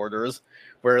recycles orders,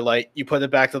 where like you put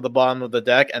it back to the bottom of the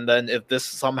deck, and then if this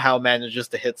somehow manages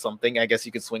to hit something, I guess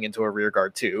you could swing into a rear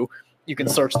guard too. You can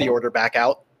search the order back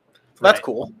out. So that's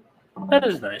cool. That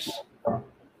is nice.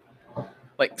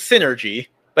 Like synergy.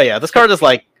 But yeah, this card is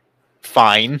like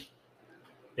fine.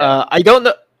 Yeah. I don't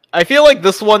know. I feel like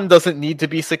this one doesn't need to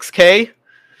be 6K.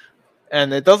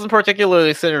 And it doesn't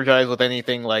particularly synergize with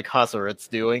anything like Hazoret's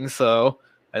doing, so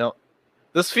I don't...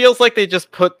 This feels like they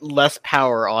just put less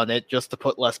power on it just to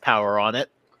put less power on it.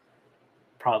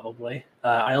 Probably.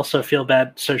 I also feel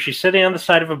bad. So she's sitting on the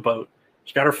side of a boat.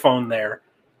 She's got her phone there.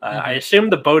 I assume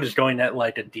the boat is going at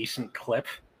like a decent clip.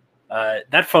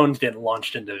 That phone's getting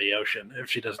launched into the ocean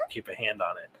if she doesn't keep a hand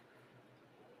on it.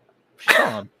 She's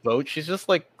not on a boat. She's just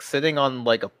like sitting on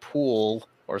like a pool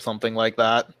or something like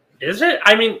that. Is it?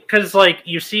 I mean, because like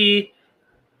you see,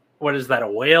 what is that? A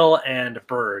whale and a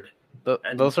bird.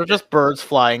 Those are just birds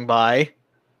flying by.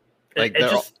 Like it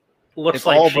just looks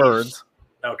like all birds.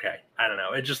 Okay, I don't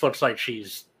know. It just looks like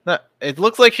she's. No, it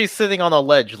looks like she's sitting on a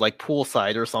ledge, like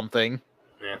poolside or something.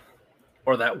 Yeah.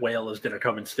 Or that whale is gonna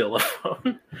come and steal the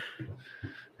phone.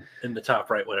 In the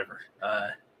top right, whatever.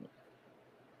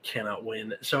 Cannot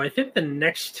win. So I think the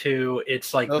next two,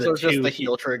 it's like those are just the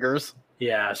heal triggers.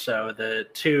 Yeah, so the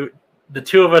two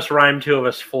of us rhyme, two of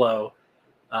us flow.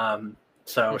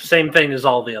 So same thing as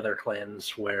all the other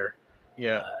clans where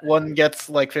one gets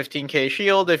like 15k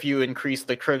shield if you increase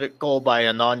the critical by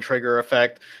a non-trigger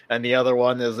effect, and the other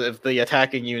one is if the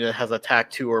attacking unit has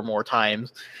attacked 2 or more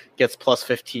times, gets plus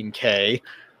 15k.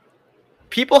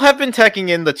 People have been teching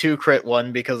in the 2 crit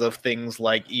one because of things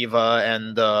like Eva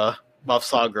and Buff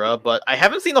Sagra, but I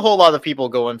haven't seen a whole lot of people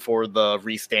going for the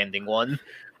restanding one.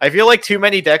 I feel like too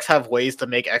many decks have ways to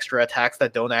make extra attacks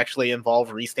that don't actually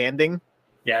involve restanding.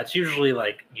 Yeah, it's usually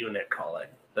like unit calling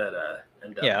that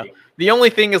end up being... The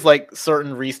only thing is like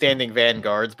certain restanding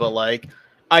vanguards, but like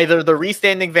either the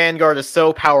restanding vanguard is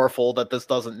so powerful that this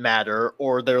doesn't matter,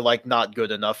 or they're like not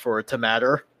good enough for it to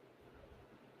matter.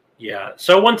 Yeah,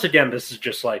 so once again, this is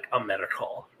just like a meta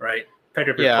call, right? Pick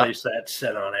up your play set,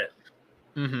 sit on it.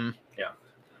 Mm-hmm.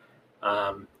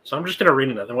 Yeah. So I'm just going to read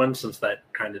another one since that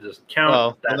kind of doesn't count.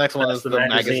 Well, the next one is the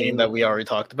magazine that we already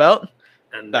talked about.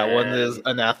 And that one is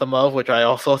Anathema, which I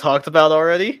also talked about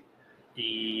already.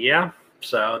 Yeah,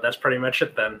 so that's pretty much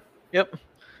it then. Yep.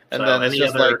 And so then it's any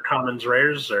just other like commons,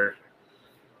 rares, or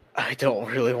I don't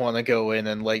really want to go in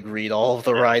and like read all of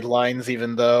the ride lines,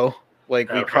 even though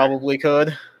like we probably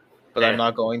could, but I'm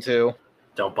not going to.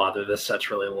 Don't bother. This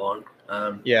set's really long.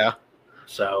 Yeah.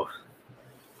 So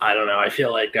I don't know. I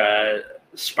feel like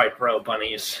Spyro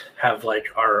bunnies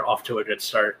are off to a good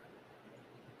start.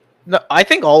 No, I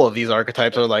think all of these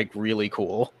archetypes are like really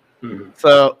cool. Mm-hmm.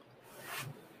 So,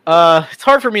 it's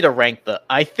hard for me to rank the.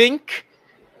 I think,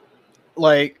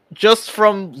 like, just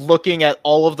from looking at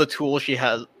all of the tools she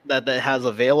has that has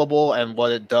available and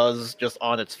what it does just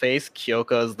on its face,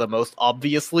 Kyoka is the most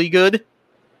obviously good.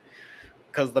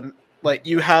 Because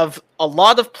you have a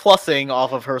lot of plussing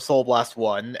off of her Soul Blast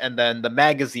 1, and then the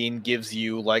magazine gives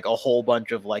you like a whole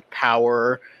bunch of like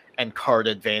power and card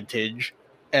advantage.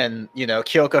 And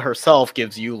Kyoka herself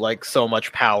gives you like so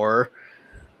much power.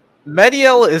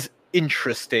 Mediel is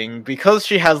interesting because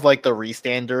she has like the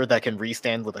restander that can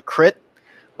restand with a crit.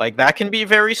 Like that can be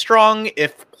very strong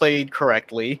if played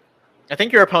correctly. I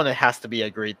think your opponent has to be a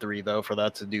grade 3 though for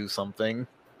that to do something.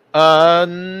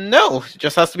 No, it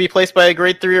just has to be placed by a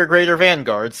grade 3 or greater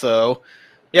Vanguard, so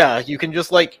yeah, you can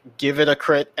just like give it a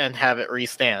crit and have it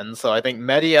restand. So I think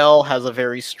Mediel has a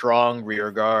very strong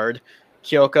rear guard.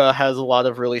 Kyoka has a lot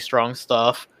of really strong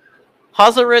stuff.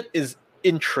 Hazoret is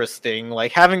interesting.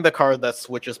 Like having the card that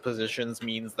switches positions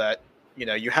means that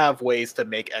you have ways to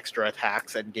make extra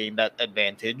attacks and gain that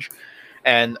advantage.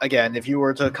 And again, if you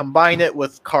were to combine it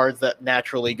with cards that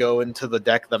naturally go into the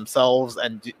deck themselves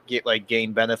and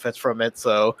gain benefits from it,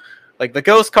 so like the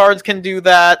ghost cards can do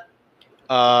that.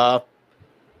 I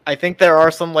think there are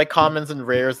some like commons and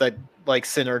rares that like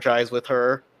synergize with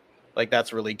her. Like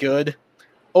that's really good.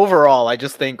 Overall, I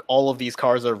just think all of these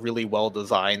cards are really well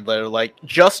designed. They're like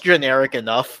just generic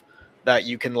enough that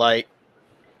you can like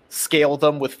scale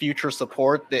them with future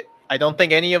support. That I don't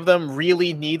think any of them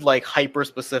really need like hyper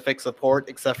specific support,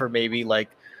 except for maybe like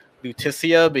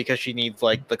Lutetia because she needs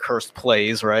like the cursed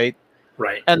plays, right?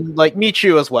 Right. And like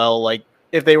Michu as well. Like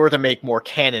if they were to make more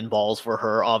cannonballs for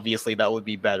her, obviously that would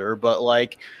be better. But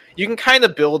like you can kind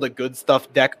of build a good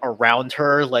stuff deck around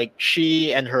her. Like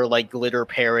she and her like glitter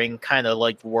pairing kind of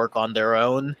like work on their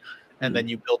own, and then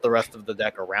you build the rest of the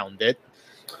deck around it.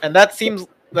 And that's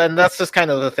just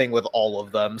kind of the thing with all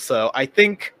of them. So I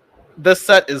think this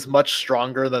set is much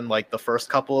stronger than like the first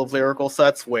couple of lyrical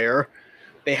sets where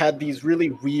they had these really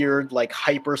weird, like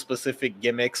hyper specific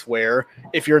gimmicks where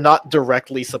if you're not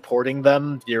directly supporting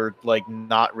them, you're like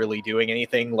not really doing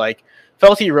anything. Like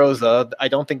Felty Rosa, I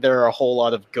don't think there are a whole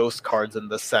lot of ghost cards in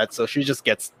this set, so she just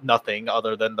gets nothing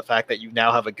other than the fact that you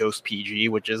now have a ghost PG,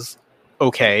 which is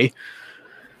okay.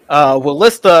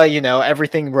 Willista,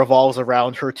 everything revolves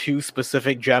around her 2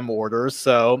 specific gem orders,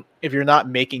 so if you're not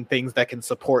making things that can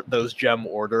support those gem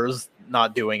orders,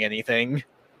 not doing anything.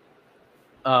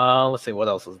 Let's see, what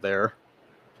else is there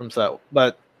from set?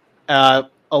 But,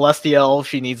 Alestiel,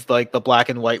 she needs, like, the black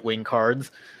and white wing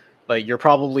cards. Like, you're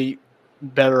probably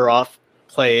better off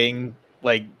playing,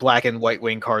 like, black and white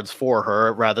wing cards for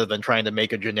her, rather than trying to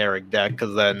make a generic deck,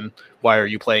 because then why are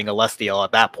you playing Alestiel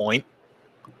at that point?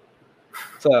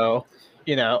 So,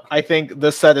 I think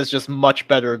this set is just much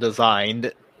better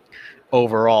designed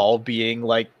overall, being,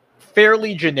 like,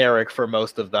 fairly generic for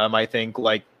most of them. I think,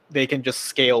 like, they can just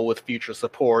scale with future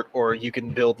support, or you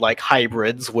can build, like,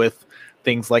 hybrids with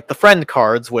things like the friend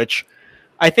cards, which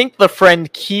I think the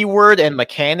friend keyword and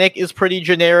mechanic is pretty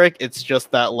generic. It's just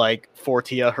that, like,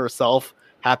 Fortia herself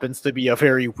happens to be a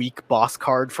very weak boss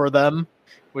card for them,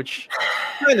 which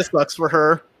kind of sucks for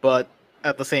her, but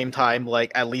at the same time,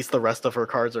 like, at least the rest of her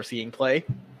cards are seeing play.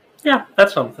 Yeah,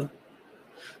 that's something.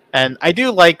 And I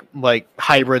do like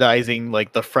hybridizing,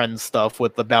 like, the friend stuff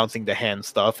with the bouncing to hand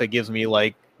stuff. It gives me,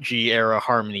 like, G-era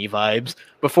Harmony vibes,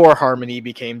 before Harmony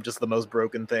became just the most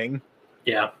broken thing.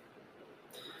 Yeah.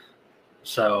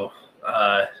 So,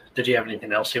 did you have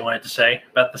anything else you wanted to say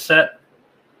about the set?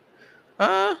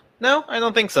 No, I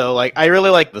don't think so. Like, I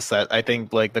really like the set. I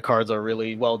think, like, the cards are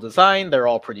really well designed. They're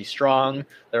all pretty strong.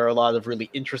 There are a lot of really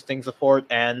interesting support,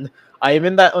 and I am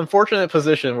in that unfortunate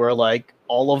position where, like,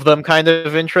 all of them kind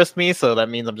of interest me, so that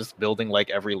means I'm just building,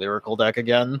 like, every lyrical deck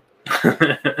again.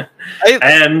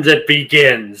 And it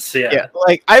begins. Yeah,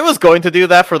 like, I was going to do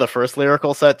that for the first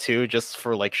lyrical set, too, just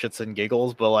for, like, shits and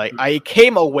giggles, but, like, I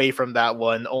came away from that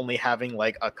one only having,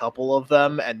 like, a couple of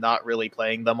them and not really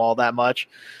playing them all that much.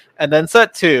 And then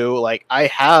set 2, like, I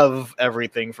have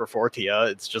everything for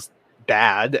Fortia. It's just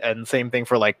bad. And same thing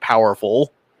for, like,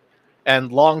 Powerful.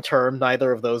 And long term,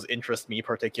 neither of those interest me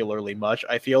particularly much.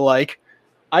 I feel like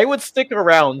I would stick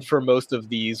around for most of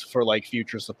these for, like,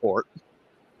 future support.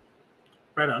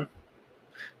 Right on.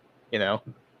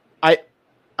 I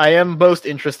am most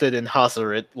interested in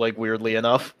Hazoret, like, weirdly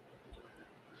enough.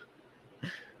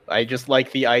 I just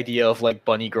like the idea of, like,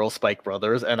 Bunny Girl Spike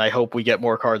Brothers, and I hope we get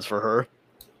more cards for her.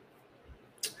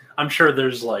 I'm sure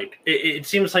there's, like, it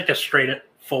seems like a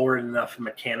straightforward enough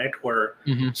mechanic where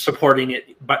supporting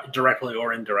it directly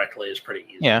or indirectly is pretty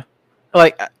easy. Yeah,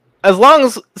 like as long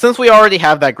as since we already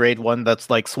have that grade 1 that's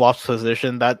like swaps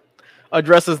position, that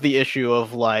addresses the issue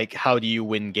of like how do you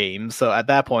win games. So at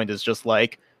that point, it's just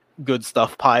like good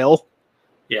stuff pile.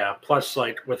 Yeah. Plus,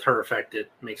 like with her effect,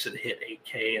 it makes it hit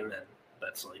 8K, and then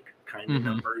that's like kind of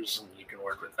numbers, and you can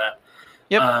work with that.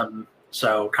 Yep.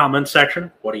 So comment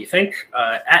section, what do you think?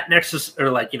 At Nexus, or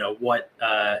like, you know, what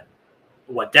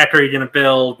deck are you going to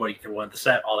build? What do you think want the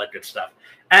set? All that good stuff.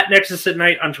 At Nexus at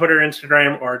Night on Twitter,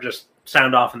 Instagram, or just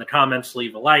sound off in the comments,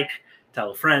 leave a like,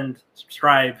 tell a friend,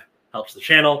 subscribe, helps the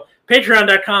channel.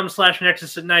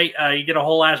 Patreon.com/Nexus at Night. You get a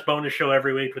whole ass bonus show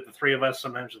every week with the three of us,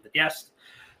 sometimes with a guest.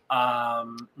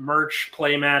 Merch,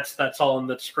 playmats, that's all in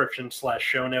the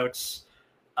description/show notes.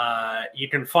 You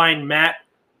can find Matt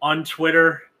on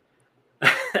Twitter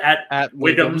at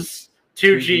Wiggums.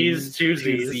 2 G's, 2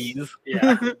 Z's.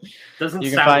 Yeah. Doesn't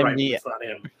sound right, it's not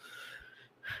him.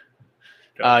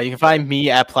 You can find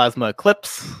me at Plasma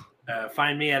Eclipse.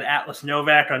 Find me at Atlas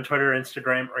Novak on Twitter,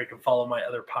 Instagram, or you can follow my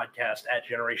other podcast at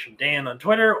Generation Dan on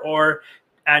Twitter or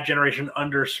at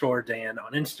Generation_Dan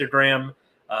on Instagram.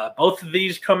 Both of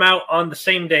these come out on the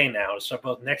same day now, so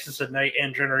both Nexus at Night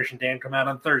and Generation Dan come out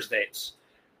on Thursdays.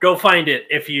 Go find it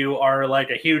if you are like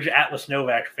a huge Atlas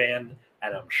Novak fan,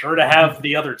 and I'm sure to have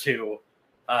the other two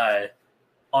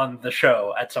on the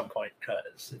show at some point,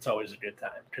 because it's always a good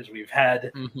time, because we've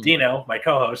had Dino, my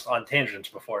co-host, on Tangents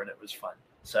before, and it was fun.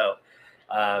 So,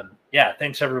 yeah,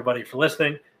 thanks everybody for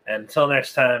listening, and until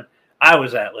next time, I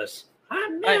was Atlas.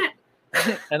 I'm Matt.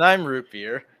 And I'm Root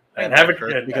Beer. And have a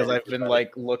good because I've been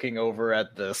like looking over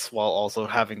at this while also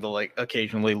having to like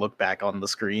occasionally look back on the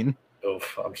screen.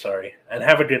 Oof, I'm sorry. And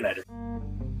have a good night.